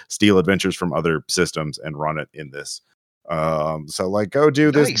to steal adventures from other systems and run it in this. So like go do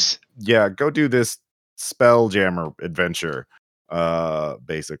this. Yeah, go do this Spelljammer adventure.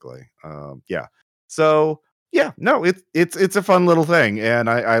 Basically. Yeah. So. Yeah, no, it's a fun little thing, and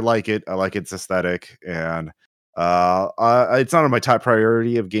I like it. I like its aesthetic, and it's not on my top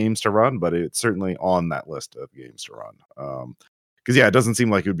priority of games to run, but it's certainly on that list of games to run. Because it doesn't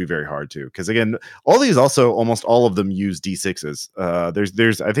seem like it would be very hard to. Because again, all these almost all of them use D6s.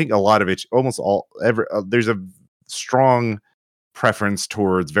 There's I think a lot of it, there's a strong preference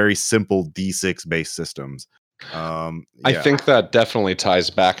towards very simple D6 based systems. I think that definitely ties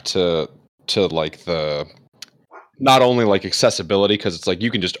back to like the. Not only like accessibility, because it's like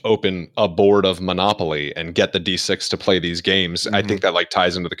you can just open a board of Monopoly and get the D6 to play these games. Mm-hmm. I think that like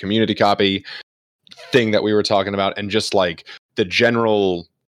ties into the community copy thing that we were talking about, and just like the general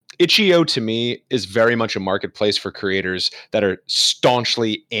itch.io to me is very much a marketplace for creators that are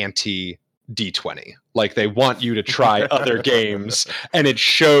staunchly anti D20. Like they want you to try other games, and it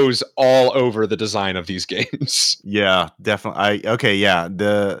shows all over the design of these games. Yeah, definitely.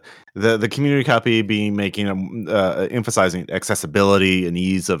 The community copy being emphasizing accessibility and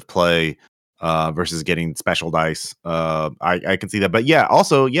ease of play versus getting special dice. I can see that, but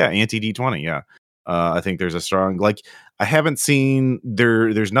also anti D20. Yeah, I think there's a strong I haven't seen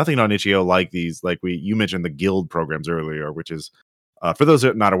there's nothing on itch.io like these. Like you mentioned the guild programs earlier, which is. For those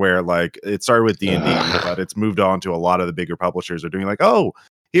that are not aware, like it started with D&D, but it's moved on to a lot of the bigger publishers are doing like, oh,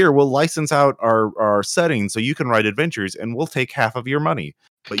 here we'll license out our settings so you can write adventures and we'll take half of your money.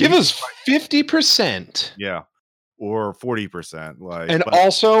 But give us 50%. Yeah. or 40%. Like, And but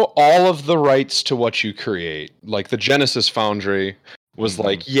also all of the rights to what you create. Like the Genesis Foundry was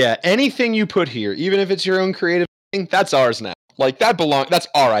like, yeah, anything you put here, even if it's your own creative thing, that's ours now. Like that's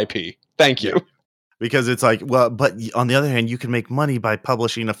our IP. Thank you. because it's like, well, but on the other hand, you can make money by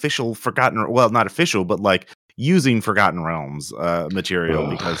publishing official not official, but like using Forgotten Realms material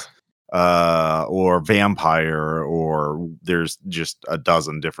because or Vampire, or there's just a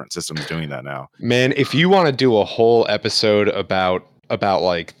dozen different systems doing that now. Man, if you want to do a whole episode about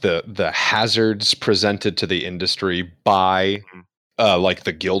like the hazards presented to the industry by like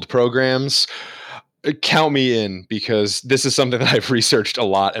the guild programs, count me in, because this is something that I've researched a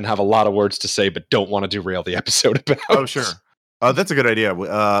lot and have a lot of words to say, but don't want to derail the episode about. Oh, sure. That's a good idea.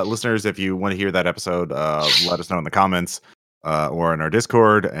 Listeners, if you want to hear that episode, let us know in the comments or in our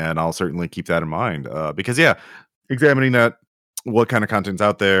Discord, and I'll certainly keep that in mind. Because, yeah, examining that, what kind of content's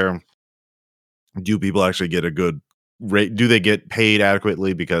out there, do people actually get a good rate? Do they get paid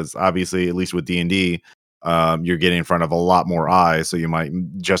adequately? Because obviously, at least with D&D, you're getting in front of a lot more eyes, so you might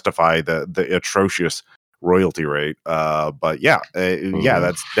justify the atrocious royalty rate. But yeah,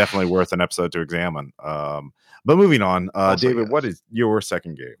 that's definitely worth an episode to examine. But moving on, David, what is your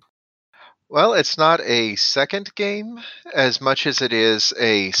second game? Well, it's not a second game as much as it is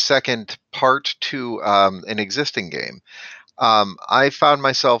a second part to an existing game. I found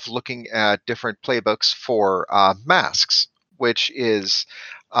myself looking at different playbooks for Masks, which is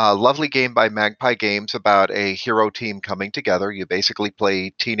a lovely game by Magpie Games about a hero team coming together. You basically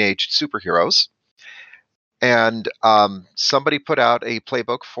play teenage superheroes. And somebody put out a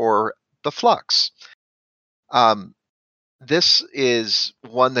playbook for The Flux. This is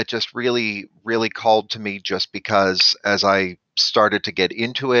one that just really, really called to me, just because as I started to get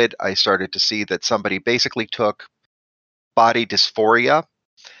into it, I started to see that somebody basically took body dysphoria,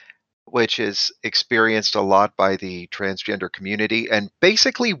 which is experienced a lot by the transgender community, and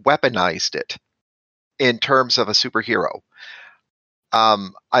basically weaponized it in terms of a superhero.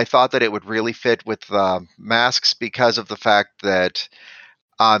 I thought that it would really fit with Masks because of the fact that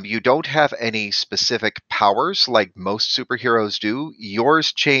you don't have any specific powers like most superheroes do.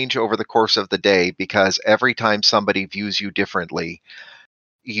 Yours change over the course of the day because every time somebody views you differently,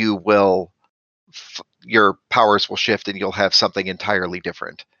 your powers will shift and you'll have something entirely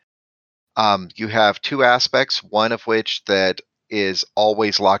different. You have two aspects, one of which that is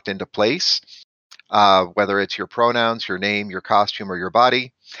always locked into place, whether it's your pronouns, your name, your costume, or your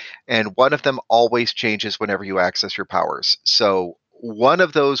body, and one of them always changes whenever you access your powers. So one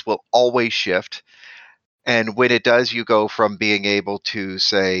of those will always shift, and when it does, you go from being able to,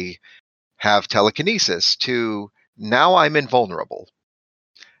 say, have telekinesis to now I'm invulnerable.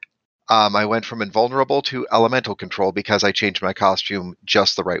 I went from invulnerable to elemental control because I changed my costume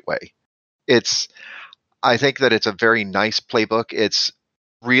just the right way. I think that it's a very nice playbook. It's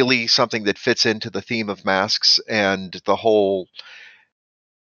really something that fits into the theme of Masks and the whole,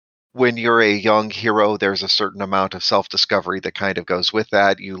 when you're a young hero, there's a certain amount of self-discovery that kind of goes with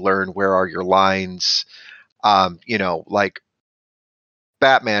that. You learn where are your lines. Like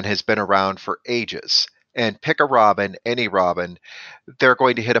Batman has been around for ages. And pick a Robin, any Robin, they're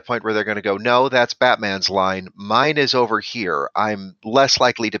going to hit a point where they're going to go, no, that's Batman's line. Mine is over here. I'm less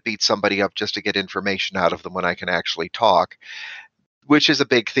likely to beat somebody up just to get information out of them when I can actually talk, which is a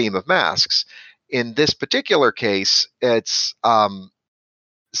big theme of Masks. In this particular case, it's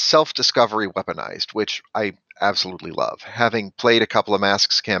self-discovery weaponized, which I absolutely love. Having played a couple of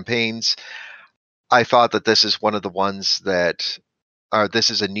Masks campaigns, I thought that this is one of the ones that this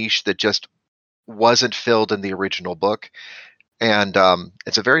is a niche that just wasn't filled in the original book, and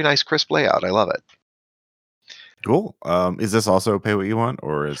it's a very nice, crisp layout. I love it. Cool. Is this also pay what you want,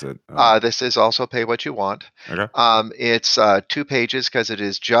 or is it? This is also pay what you want. Okay. It's 2 pages because it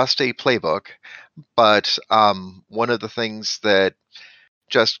is just a playbook, but one of the things that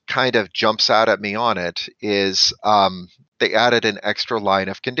just kind of jumps out at me on it is they added an extra line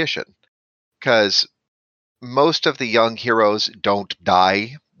of condition, because most of the young heroes don't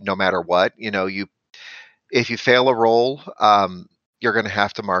die no matter what. If you fail a roll, you're going to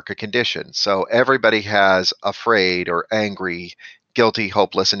have to mark a condition. So everybody has afraid or angry, guilty,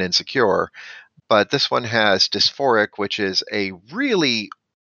 hopeless, and insecure. But this one has dysphoric, which is a really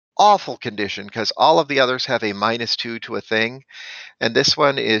awful condition because all of the others have a -2 to a thing. And this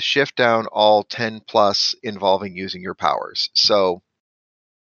one is shift down all 10 plus involving using your powers. So,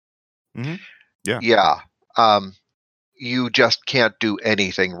 yeah. You just can't do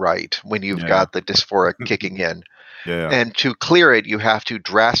anything right when you've got the dysphoric kicking in. And to clear it, you have to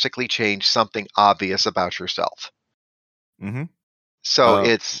drastically change something obvious about yourself.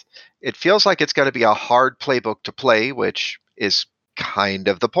 So it feels like it's going to be a hard playbook to play, which is kind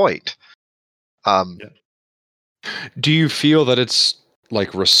of the point. Yeah. Do you feel that it's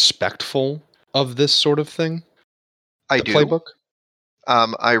like respectful of this sort of thing? I The do. playbook?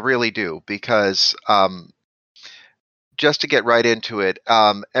 I really do, because just to get right into it,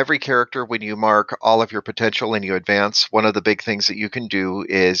 every character, when you mark all of your potential and you advance, one of the big things that you can do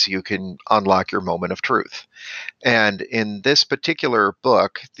is you can unlock your moment of truth. And in this particular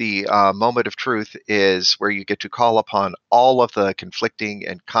book, the moment of truth is where you get to call upon all of the conflicting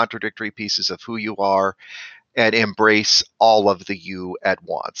and contradictory pieces of who you are and embrace all of the you at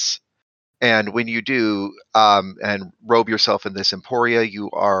once. And when you do, and robe yourself in this emporia,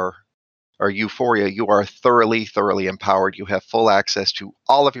 or euphoria, you are thoroughly, thoroughly empowered. You have full access to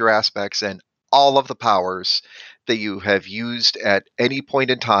all of your aspects and all of the powers that you have used at any point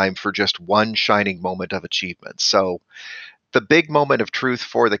in time for just one shining moment of achievement. So the big moment of truth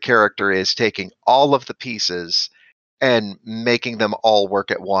for the character is taking all of the pieces and making them all work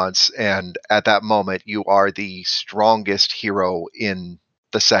at once. And at that moment, you are the strongest hero in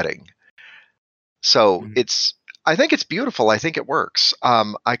the setting. So Mhm. I think it's beautiful. I think it works.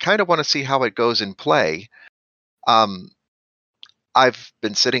 I kind of want to see how it goes in play. Um, I've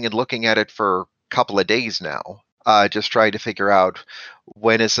been sitting and looking at it for a couple of days now, just trying to figure out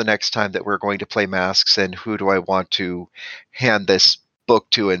when is the next time that we're going to play Masks, and who do I want to hand this book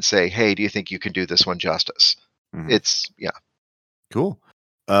to and say, hey, do you think you can do this one justice? Mhm. Yeah. Cool.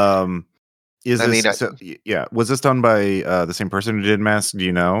 Is I this mean, yeah? Was this done by the same person who did Mask? Do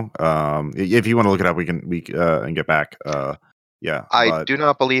you know? If you want to look it up, we and get back. Yeah, I but do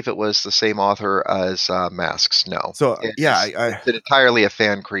not believe it was the same author as Masks. No, so yeah, it's entirely a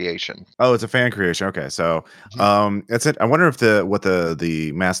fan creation. oh, it's a fan creation. Okay, so Mhm. that's it. I wonder if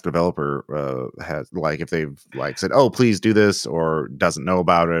the Mask developer has, like, if they've like said, oh, please do this, or doesn't know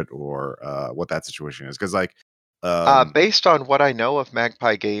about it, or what that situation is, because like Based on what I know of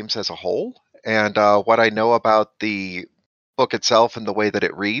Magpie Games as a whole, and what I know about the book itself and the way that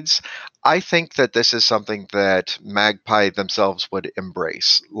it reads, I think that this is something that Magpie themselves would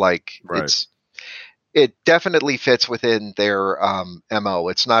embrace. Like, right, it definitely fits within their MO.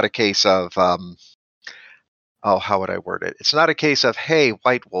 It's not a case of oh, how would I word it? It's not a case of, hey,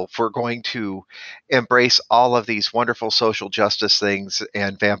 White Wolf, we're going to embrace all of these wonderful social justice things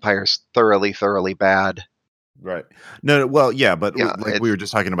and vampires thoroughly, thoroughly bad. right. No, well, yeah, but Yeah, like we were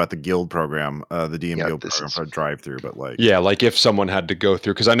just talking about the guild program, the DM yeah, guild this program is for drive through, but like Yeah, like if someone had to go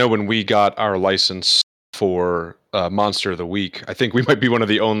through, because I know when we got our license for Monster of the Week, I think we might be one of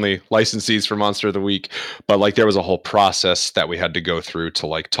the only licensees for Monster of the Week, but like there was a whole process that we had to go through to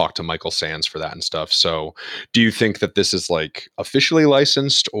like talk to Michael Sands for that and stuff. So do you think that this is like officially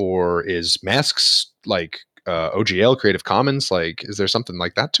licensed, or is Masks like OGL Creative Commons? Like, is there something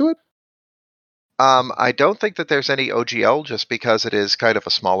like that to it? I don't think that there's any OGL, just because it is kind of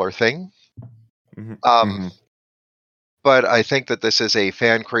a smaller thing. mhm, Um, mhm. but I think that this is a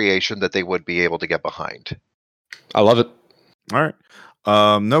fan creation that they would be able to get behind. I love it. All right.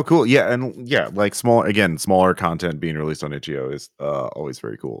 No, cool. Yeah, and yeah, like smaller content being released on itch.io is always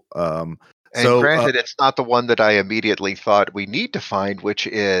very cool. And So granted, it's not the one that I immediately thought we need to find, which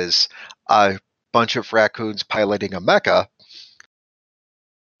is a bunch of raccoons piloting a mecha.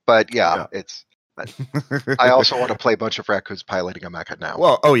 But yeah, yeah. I also want to play a bunch of raccoons piloting a mecha now.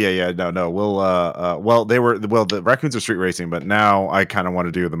 Well, oh yeah, no. We'll well, the raccoons are street racing, but now I kind of want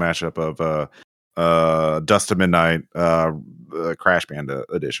to do the mashup of Dust to Midnight, Crash Panda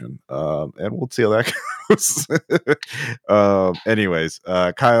edition. And we'll see how that goes. Anyways,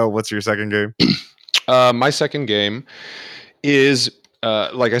 Kyle, what's your second game? My second game is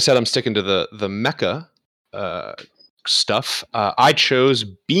like I said, I'm sticking to the mecha stuff. I chose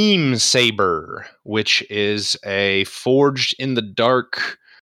Beam Saber, which is a forged in the dark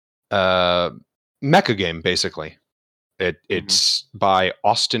mecha game, basically. It's by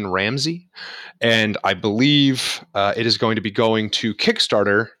Austin Ramsey, and I believe it is going to be going to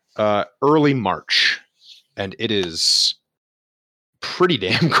Kickstarter early March, and it is pretty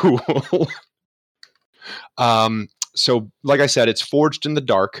damn cool. So, like I said, it's forged in the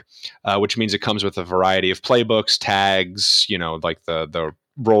dark, which means it comes with a variety of playbooks, tags, like the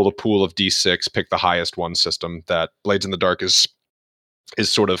roll a pool of d6, pick the highest one system that Blades in the Dark is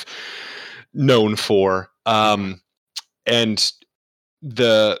sort of known for. And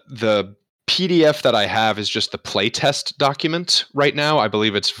the PDF that I have is just the playtest document right now. I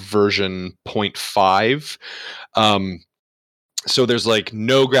believe it's version 0.5. So there's like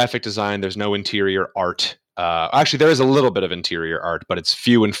no graphic design, there's no interior art. Actually, there is a little bit of interior art, but it's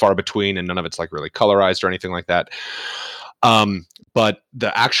few and far between, and none of it's like really colorized or anything like that. But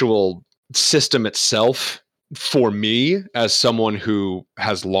the actual system itself, for me, as someone who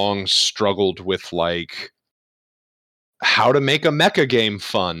has long struggled with like how to make a mecha game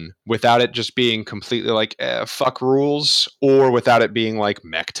fun without it just being completely like fuck rules, or without it being like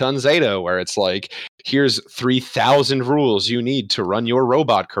Mechton Zeta, where it's like here's 3,000 rules you need to run your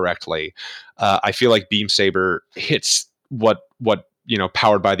robot correctly. I feel like Beam Saber hits what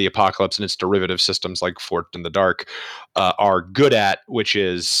Powered by the Apocalypse and its derivative systems like Forged in the Dark are good at, which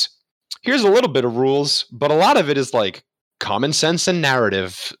is here's a little bit of rules, but a lot of it is like common sense and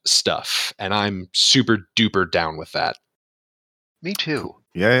narrative stuff, and I'm super duper down with that. Me too.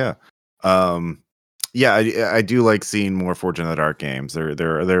 Yeah. Yeah, I do like seeing more Forged in the Dark games. There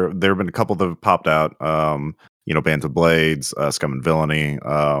have been a couple that have popped out. Bands of Blades, Scum and Villainy,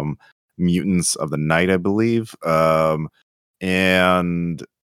 Mutants of the Night, I believe. And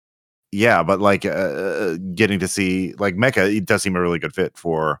yeah, but like getting to see like Mecha, it does seem a really good fit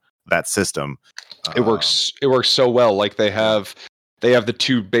for that system. It works so well. Like they have the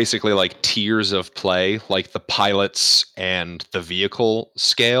two basically like tiers of play, like the pilots and the vehicle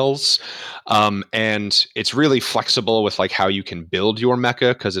scales. And it's really flexible with like how you can build your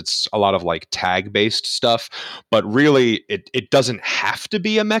mecha, because it's a lot of like tag based stuff. But really it doesn't have to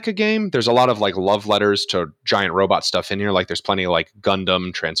be a mecha game. There's a lot of like love letters to giant robot stuff in here. Like there's plenty of like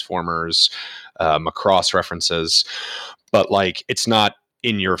Gundam, Transformers, Macross references. But like it's not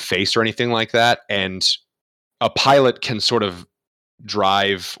in your face or anything like that. And a pilot can sort of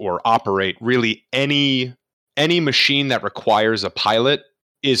drive or operate really any machine that requires a pilot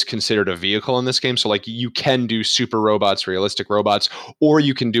is considered a vehicle in this game. So like you can do super robots, realistic robots, or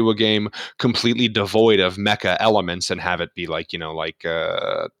you can do a game completely devoid of mecha elements and have it be like, like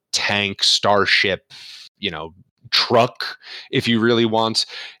a tank, starship, truck if you really want.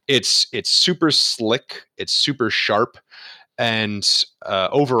 It's super slick, it's super sharp. And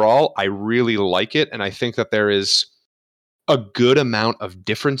overall, I really like it. And I think that there is a good amount of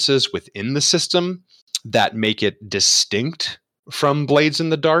differences within the system that make it distinct from Blades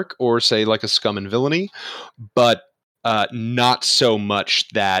in the Dark, or say like a Scum and Villainy, but not so much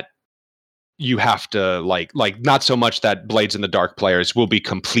that you have to like not so much that Blades in the Dark players will be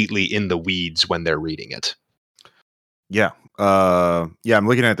completely in the weeds when they're reading it. Yeah. I'm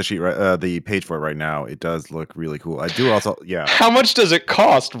looking at the sheet, the page for it right now. It does look really cool. I do also, yeah. How much does it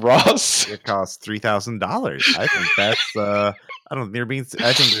cost, Ross? It costs $3,000. I think that's, I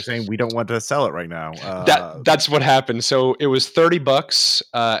think they're saying we don't want to sell it right now. That's what happened. So it was $30,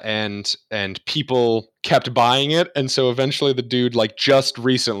 and people kept buying it, and so eventually the dude, like just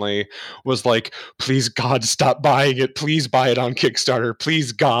recently, was like, "Please God, stop buying it! Please buy it on Kickstarter!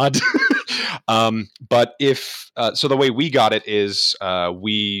 Please God!" But so the way we got it is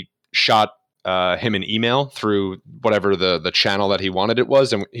we shot him an email through whatever the channel that he wanted it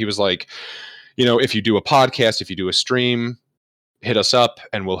was, and he was like, if you do a podcast, if you do a stream, hit us up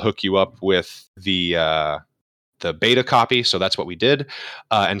and we'll hook you up with the beta copy. So that's what we did.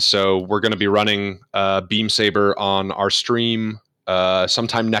 And so we're going to be running Beam Saber on our stream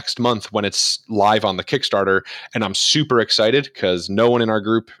sometime next month when it's live on the Kickstarter. And I'm super excited because no one in our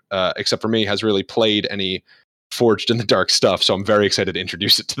group, except for me, has really played any Forged in the Dark stuff. So I'm very excited to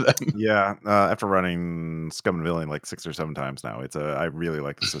introduce it to them. Yeah. After running Scum and Villainy like 6 or 7 times now, I really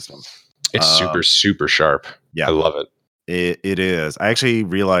like the system. It's super, super sharp. Yeah. I love it. It is. I actually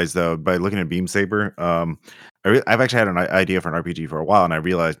realized though, by looking at Beam Saber, I've actually had an idea for an RPG for a while, and I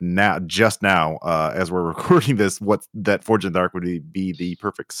realized just now, as we're recording this, that Forged in the Dark would be the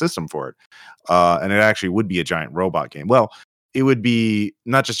perfect system for it. And it actually would be a giant robot game. Well, it would be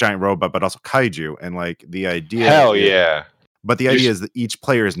not just giant robot, but also kaiju. And like the idea, hell yeah! But the idea is that each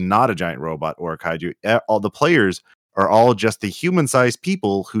player is not a giant robot or a kaiju. All the players are all just the human-sized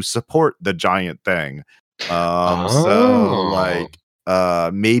people who support the giant thing. So like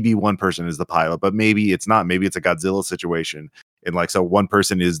maybe one person is the pilot, but maybe it's not. Maybe it's a Godzilla situation, and like so one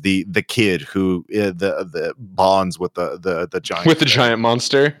person is the kid who the bonds with the giant giant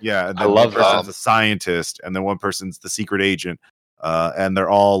monster. Yeah, and then I love one person's a scientist, and then one person's the secret agent, and they're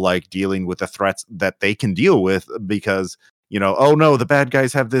all like dealing with the threats that they can deal with because oh no, the bad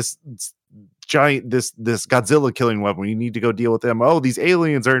guys have this giant this Godzilla killing weapon. We need to go deal with them. Oh, these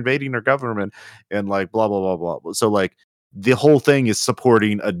aliens are invading our government, and like blah blah blah blah. So like the whole thing is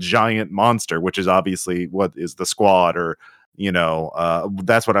supporting a giant monster, which is obviously what is the squad, or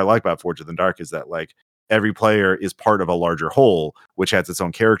that's what I like about Forged in the Dark, is that like every player is part of a larger whole, which has its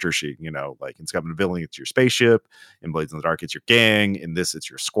own character sheet. Like in Scum and Villainy, it's your spaceship. In Blades in the Dark, it's your gang. In this, it's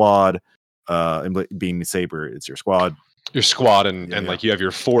your squad. In Beam Saber, it's your squad. your squad and Yeah, like you have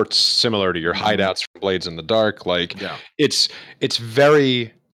your forts similar to your hideouts from Blades in the Dark. Like it's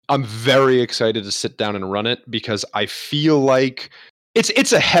very, I'm very excited to sit down and run it because I feel like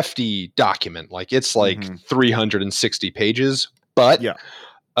it's a hefty document. Like it's like 360 pages, but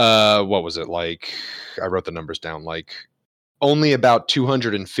what was it like? I wrote the numbers down. Like only about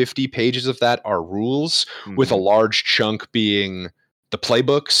 250 pages of that are rules, with a large chunk being the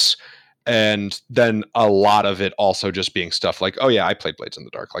playbooks. And then a lot of it also just being stuff like, oh yeah, I played Blades in the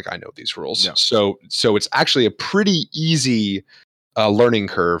Dark. Like I know these rules. Yeah. So it's actually a pretty easy learning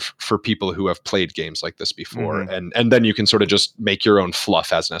curve for people who have played games like this before. And then you can sort of just make your own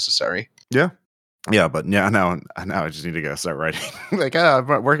fluff as necessary. Yeah, but now I just need to go start writing. Like, I'm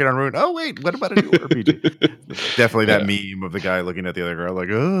working on Rune. Oh wait, what about a new RPG? Definitely that meme of the guy looking at the other girl, like,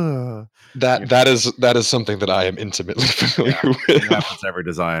 oh. That is something that I am intimately familiar with. It happens to every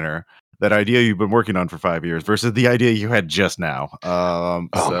designer. That idea you've been working on for 5 years versus the idea you had just now. Oh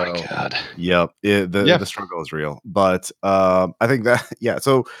my god. Yep, the struggle is real. But I think that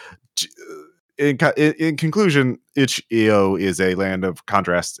So in conclusion, itch.io is a land of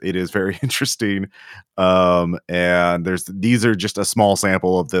contrasts. It is very interesting, and these are just a small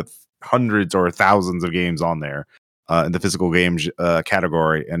sample of the hundreds or thousands of games on there in the physical games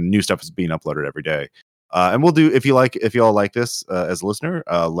category, and new stuff is being uploaded every day. And we'll do, if you all like this as a listener,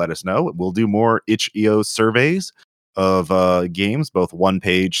 let us know. We'll do more itch.io surveys of games, both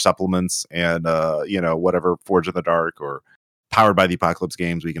one-page supplements and whatever Forge in the Dark or Powered by the Apocalypse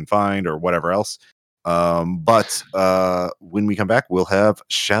games we can find, or whatever else. But when we come back, we'll have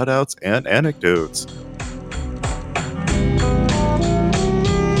shout outs and anecdotes.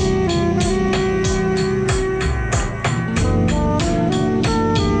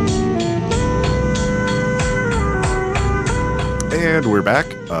 And we're back.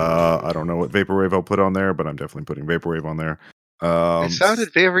 I don't know what Vaporwave I'll put on there, but I'm definitely putting Vaporwave on there. It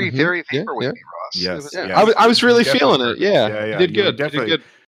sounded very, very vaporwave, Ross. Yes, I was really feeling it. Yeah, you did good. Definitely, you did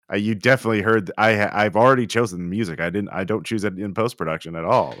good. You definitely heard. I've already chosen the music. I don't choose it in post production at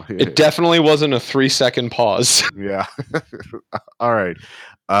all. It definitely wasn't a 3-second pause. Yeah. All right.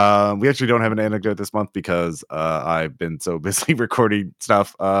 We actually don't have an anecdote this month because I've been so busy recording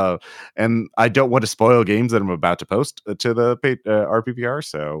stuff, and I don't want to spoil games that I'm about to post to the RPPR.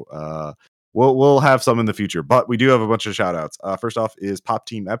 So we'll have some in the future, but we do have a bunch of shout outs. First off is Pop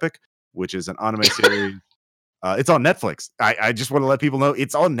Team Epic, which is an anime series. It's on Netflix. I just want to let people know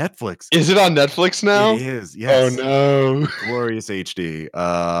it's on Netflix. Is it on Netflix now? It is. Yes. Oh no. Glorious HD.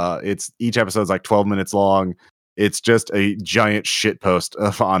 It's each episode's like 12 minutes long. It's just a giant shitpost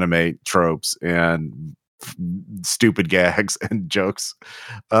of anime tropes and stupid gags and jokes.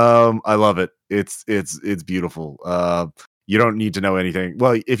 I love it. It's beautiful. You don't need to know anything.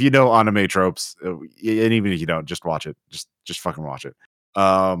 Well, if you know anime tropes, and even if you don't, just watch it. Just fucking watch it.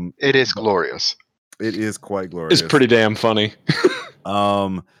 It is glorious. It is quite glorious. It's pretty damn funny.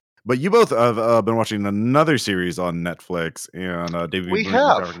 But you both have been watching another series on Netflix, and David, we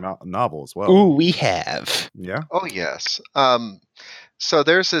have a novel as well. Ooh, we have. Yeah. Oh yes. So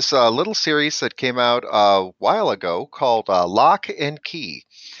there's this little series that came out a while ago called Lock and Key.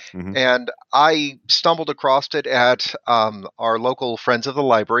 And I stumbled across it at our local Friends of the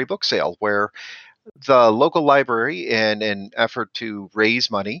Library book sale, where the local library, in an effort to raise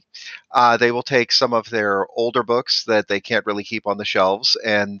money, they will take some of their older books that they can't really keep on the shelves,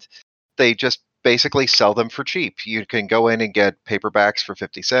 and they just basically sell them for cheap. You can go in and get paperbacks for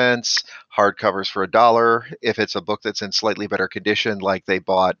 50 cents, hardcovers for $1. If it's a book that's in slightly better condition, like they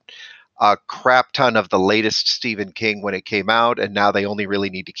bought a crap ton of the latest Stephen King when it came out, and now they only really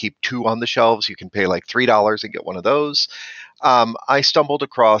need to keep 2 on the shelves, you can pay like $3 and get one of those. I stumbled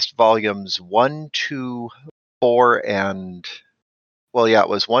across volumes 1, 2, 4, and it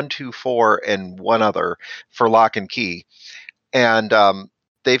was 1, 2, 4, and one other for Lock and Key, and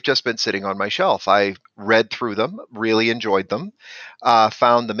they've just been sitting on my shelf. I read through them, really enjoyed them,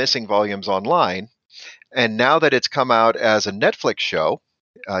 found the missing volumes online, and now that it's come out as a Netflix show,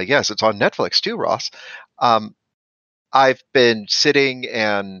 yes, it's on Netflix too, Ross. I've been sitting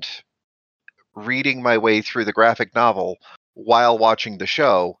and reading my way through the graphic novel while watching the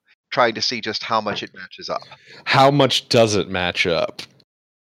show, trying to see just how much it matches up. How much does it match up?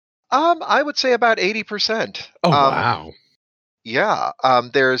 I would say about 80%. Oh, wow. Yeah.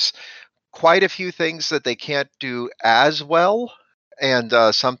 There's quite a few things that they can't do as well, and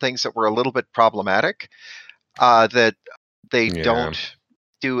some things that were a little bit problematic that they don't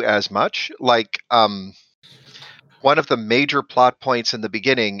do as much. Like, one of the major plot points in the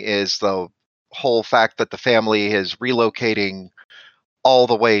beginning is the whole fact that the family is relocating all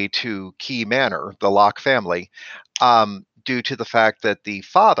the way to Key Manor, the Locke family. due to the fact that the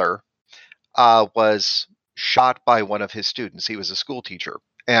father was shot by one of his students. He was a school teacher,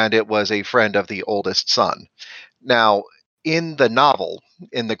 and it was a friend of the oldest son. Now, in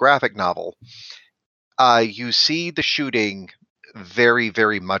the graphic novel, you see the shooting very,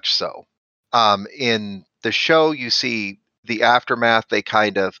 very much so. In the show, you see the aftermath. They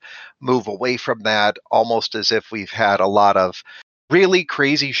kind of move away from that, almost as if we've had a lot of really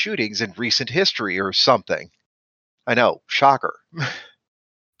crazy shootings in recent history or something. I know, shocker.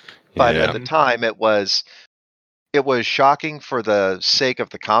 But at the time, it was shocking for the sake of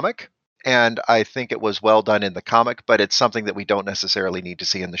the comic, and I think it was well done in the comic, but it's something that we don't necessarily need to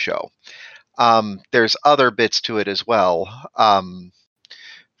see in the show. There's other bits to it as well.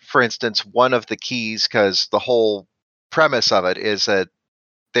 For instance, one of the keys, because the whole premise of it is that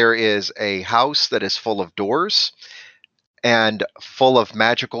there is a house that is full of doors and full of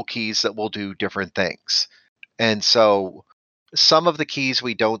magical keys that will do different things. And so some of the keys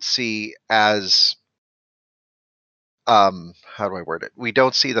we don't see as how do I word it? We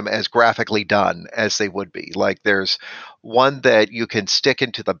don't see them as graphically done as they would be. Like there's one that you can stick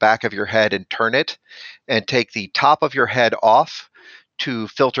into the back of your head and turn it and take the top of your head off to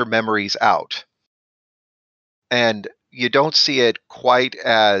filter memories out. And you don't see it quite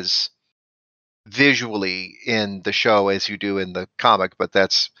as visually in the show as you do in the comic, but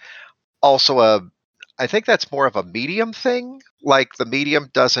that's also I think that's more of a medium thing. Like the medium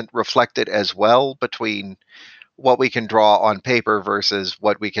doesn't reflect it as well between what we can draw on paper versus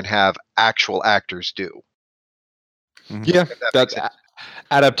what we can have actual actors do. Yeah, that's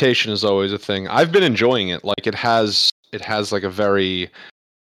adaptation is always a thing. I've been enjoying it. Like it has like a very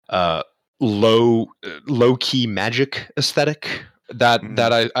low key magic aesthetic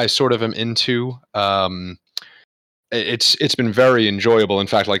that I sort of am into. It's been very enjoyable. In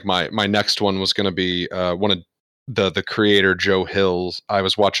fact, like my next one was going to be one of the creator Joe Hill. I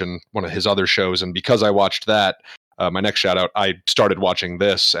was watching one of his other shows, and because I watched that, my next shout out, I started watching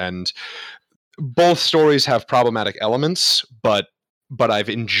this, and both stories have problematic elements, but I've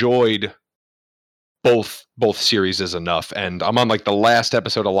enjoyed both series is enough. And I'm on like the last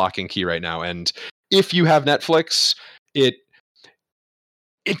episode of Lock and Key right now, and if you have Netflix, it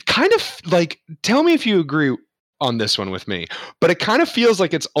kind of like, tell me if you agree on this one with me, but it kind of feels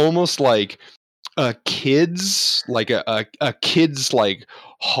like it's almost like a kids like a kids like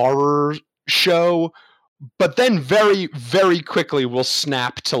horror show, but then very, very quickly we'll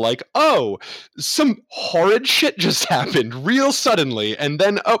snap to like, oh, some horrid shit just happened real suddenly, and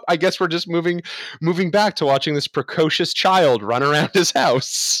then I guess we're just moving back to watching this precocious child run around his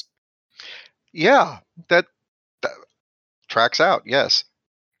house. Yeah, that tracks out. Yes.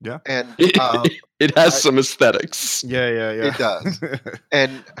 Yeah, and it has some aesthetics. Yeah. It does,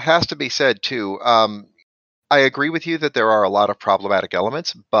 and has to be said too. I agree with you that there are a lot of problematic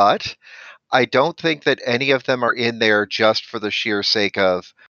elements, but I don't think that any of them are in there just for the sheer sake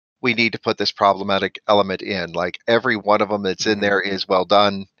of we need to put this problematic element in. Like every one of them that's in there is well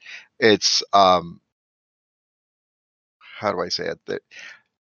done. It's how do I say it? That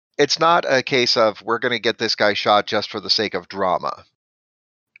it's not a case of we're going to get this guy shot just for the sake of drama.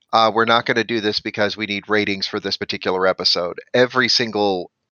 We're not going to do this because we need ratings for this particular episode. Every single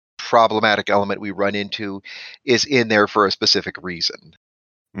problematic element we run into is in there for a specific reason.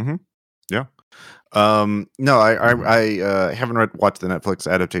 Mm-hmm. Yeah. No, I haven't watched the Netflix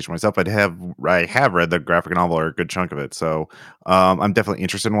adaptation myself. I have read the graphic novel or a good chunk of it, so I'm definitely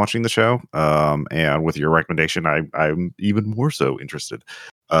interested in watching the show. And with your recommendation, I'm even more so interested.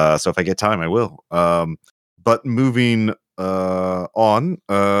 So if I get time, I will. But moving on,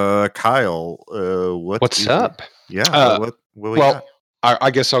 Kyle, what's up? Yeah, what we got?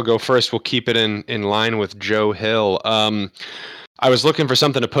 I guess I'll go first. We'll keep it in line with Joe Hill. I was looking for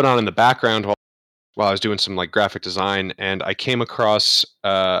something to put on in the background while I was doing some like graphic design, and I came across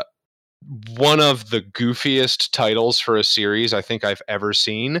one of the goofiest titles for a series I think I've ever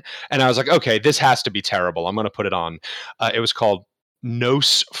seen, and I was like, okay, this has to be terrible. I'm going to put it on. It was called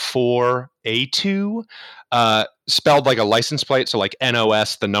Nos 4A2, spelled like a license plate, so like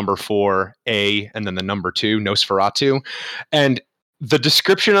NOS, the number 4, A, and then the number 2, Nosferatu. And the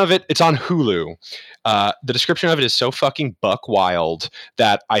description of it, it's on Hulu. The description of it is so fucking buck wild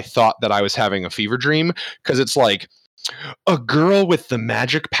that I thought that I was having a fever dream, because it's like, a girl with the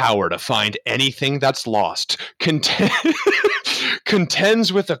magic power to find anything that's lost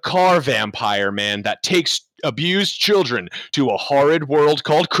contends with a car vampire man that takes abused children to a horrid world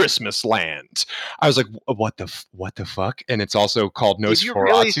called Christmas Land. I was like, what the fuck? And it's also called Nosferatu. Did you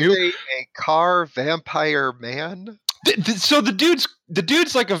really say a car vampire man? So the dude's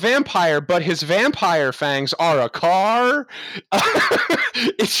like a vampire, but his vampire fangs are a car.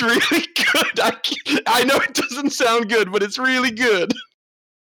 It's really good. I know it doesn't sound good, but it's really good.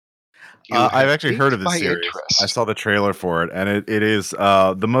 I've actually heard of this my series. interest. I saw the trailer for it, and it is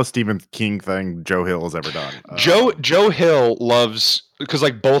the most Stephen King thing Joe Hill has ever done. Joe Hill loves, because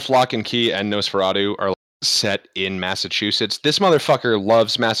like both Lock and Key and Nosferatu are set in Massachusetts. This motherfucker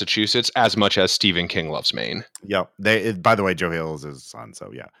loves Massachusetts as much as Stephen King loves Maine. Yeah. By the way, Joe Hill is his son,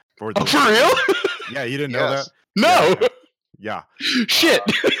 so yeah. For real? Yeah, you didn't know that? No. Yeah. Shit.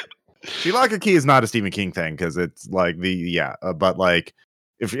 See, Lock and Key is not a Stephen King thing because it's like but like,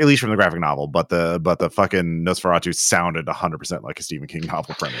 if at least from the graphic novel, but the fucking Nosferatu sounded 100% like a Stephen King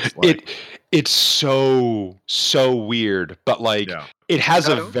novel premise. Like, it's so weird, but like it has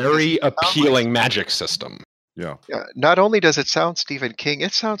a very appealing magic system. Yeah. Not only does it sound Stephen King,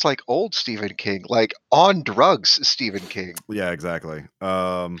 it sounds like old Stephen King, like on drugs Stephen King. Yeah, exactly.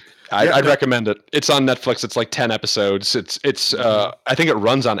 I'd recommend it. It's on Netflix. It's like 10 episodes. It's I think it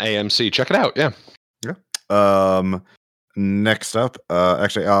runs on AMC. Check it out. Yeah. Yeah. Next up,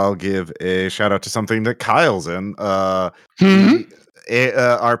 actually, I'll give a shout out to something that Kyle's in. Our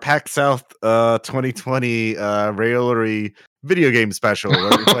PAX South 2020 raillery video game special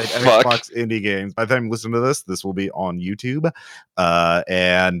where we played Xbox indie games. By the time you listen to this will be on YouTube.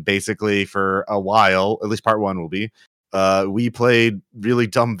 And basically, for a while, at least part one will be, we played really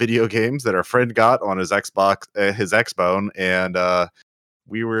dumb video games that our friend got on his Xbox, his Xbone, and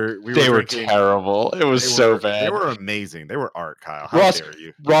they were terrible. It was so bad. They were amazing. They were art, Kyle. How dare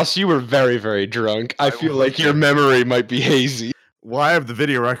you? Ross, you were very, very drunk. I feel like your memory might be hazy. Well, I have the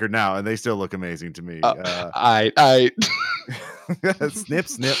video record now, and they still look amazing to me. Snip,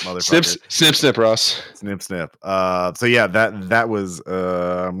 motherfucker. Snip, Ross. Snip. So yeah, that was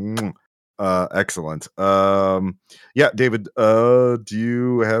excellent. Yeah, David, do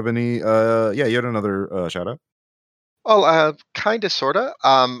you have any? Yeah, you had another shout out. Well, kind of, sort of.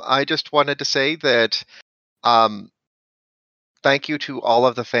 I just wanted to say that thank you to all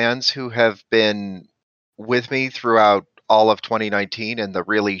of the fans who have been with me throughout all of 2019 and the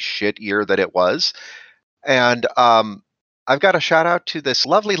really shit year that it was. And I've got a shout out to this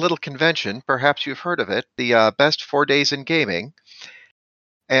lovely little convention. Perhaps you've heard of it, the Best 4 Days in Gaming.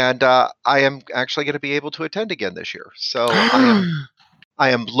 And I am actually going to be able to attend again this year. So I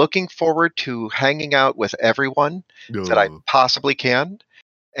am looking forward to hanging out with everyone that I possibly can.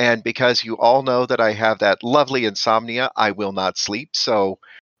 And because you all know that I have that lovely insomnia, I will not sleep. So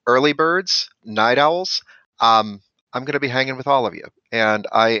early birds, night owls, I'm going to be hanging with all of you. And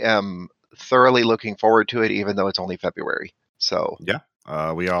I am thoroughly looking forward to it, even though it's only February. So yeah,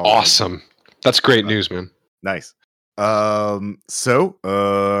 we all awesome. That's great news, man. Nice. So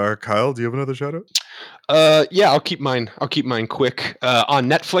Kyle, do you have another shout out? Yeah, I'll keep mine quick. On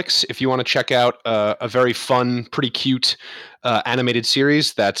Netflix, if you want to check out a very fun, pretty cute animated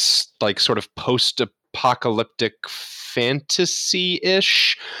series that's like sort of post-apocalyptic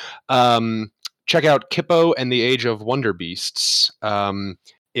fantasy-ish, check out Kippo and the Age of Wonder Beasts.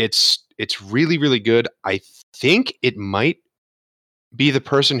 It's really, really good. I think it might be the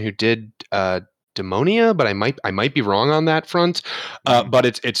person who did Demonia, but I might be wrong on that front. But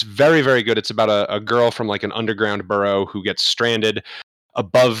it's very, very good. It's about a girl from like an underground burrow who gets stranded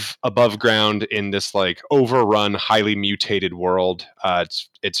above ground in this like overrun, highly mutated world.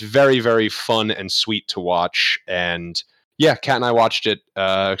 It's very, very fun and sweet to watch. And yeah, Kat and I watched it,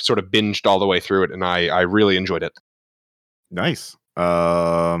 sort of binged all the way through it, and I really enjoyed it. Nice.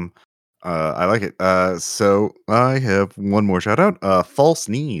 I like it. So I have one more shout out. False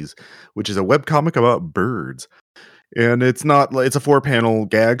Knees, which is a webcomic about birds. And it's a 4-panel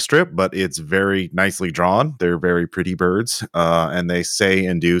gag strip, but it's very nicely drawn. They're very pretty birds. And they say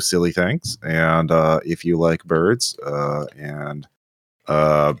and do silly things. And if you like birds, and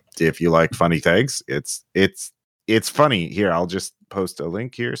if you like funny things, it's funny. Here, I'll just post a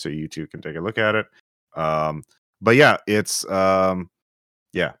link here so you two can take a look at it. But yeah, it's yeah.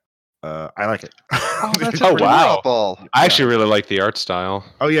 I like it. Oh, that's wow! I actually really like the art style.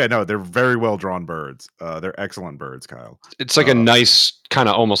 Oh yeah, no, they're very well drawn birds. They're excellent birds, Kyle. It's like a nice kind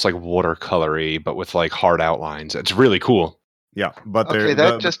of almost like watercolory, but with like hard outlines. It's really cool. Yeah, but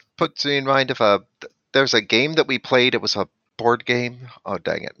that just puts me in mind of there's a game that we played. It was a board game. Oh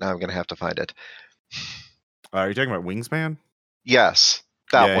dang it! Now I'm gonna have to find it. Are you talking about Wingspan? Yes.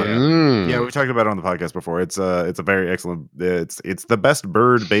 That one. Yeah, we talked about it on the podcast before. It's a very excellent. It's the best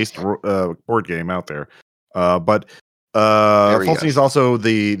bird-based board game out there. But False Knees is also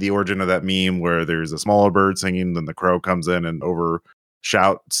the origin of that meme where there's a smaller bird singing, then the crow comes in and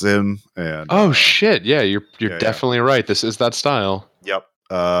Shout Sim and Oh shit! Yeah, you're yeah. definitely right. This is that style. Yep.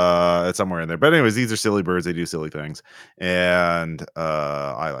 It's somewhere in there. But anyways, these are silly birds. They do silly things, and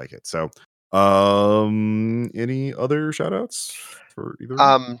I like it. So, any other shout outs for either?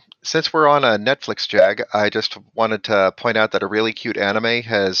 Since we're on a Netflix jag, I just wanted to point out that a really cute anime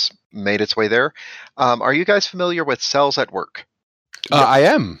has made its way there. Are you guys familiar with Cells at Work? I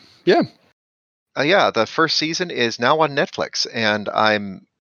am. Yeah. Yeah, the first season is now on Netflix, and I'm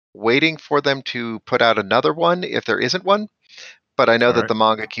waiting for them to put out another one if there isn't one. But I know All that right. the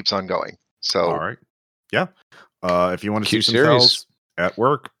manga keeps on going. So, all right, yeah. If you want to see Cute some series. cells at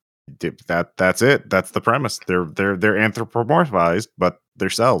work, that's it. That's the premise. They're anthropomorphized, but they're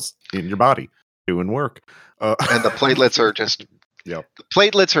cells in your body doing work. and the platelets are just Yep. the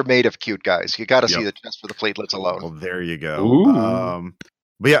platelets are made of cute guys. You got to see Yep. the chest for the platelets alone. Well, there you go. Ooh.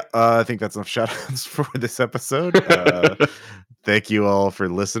 But yeah, I think that's enough shout-outs for this episode. Thank you all for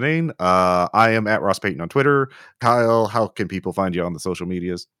listening. I am at Ross Payton on Twitter. Kyle, how can people find you on the social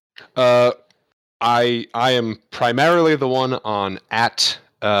medias? I am primarily the one on at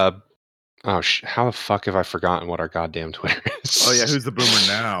how the fuck have I forgotten what our goddamn Twitter is? Oh yeah, who's the boomer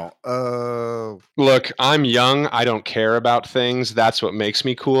now? Look, I'm young. I don't care about things. That's what makes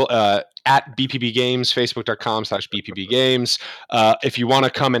me cool. At BPB Games, Facebook.com/BPB Games. If you want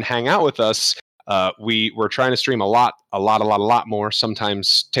to come and hang out with us, we're trying to stream a lot more.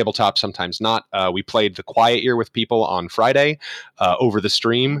 Sometimes tabletop, sometimes not. We played The Quiet Year with people on Friday over the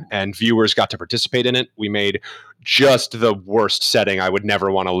stream, and viewers got to participate in it. We made just the worst setting I would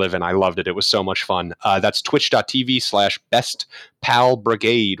never want to live in. I loved it. It was so much fun. That's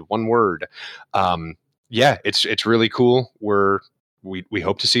twitch.tv/bestpalbrigade, one word. Yeah, it's really cool. We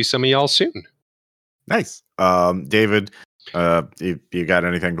hope to see some of y'all soon. Nice. David, if you got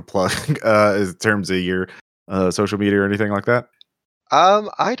anything to plug in terms of your social media or anything like that?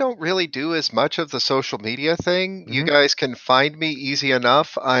 I don't really do as much of the social media thing. You guys can find me easy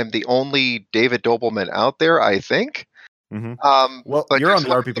enough. I'm the only David Dobelman out there, I think. Well, but you're on just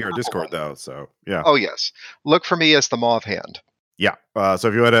the look for RPPR Discord though, so yeah. Oh yes, look for me as the Mauve Hand. Yeah. So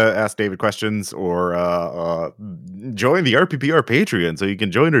if you want to ask David questions or join the RPPR Patreon so you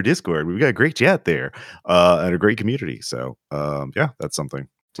can join our Discord, we've got a great chat there and a great community. So yeah, that's something.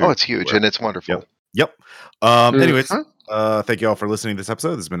 Oh, it's huge and it's wonderful. Yep. Anyways, thank you all for listening to this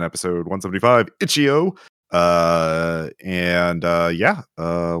episode. This has been episode 175, Itch.io. And yeah,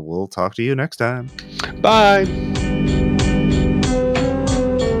 we'll talk to you next time. Bye.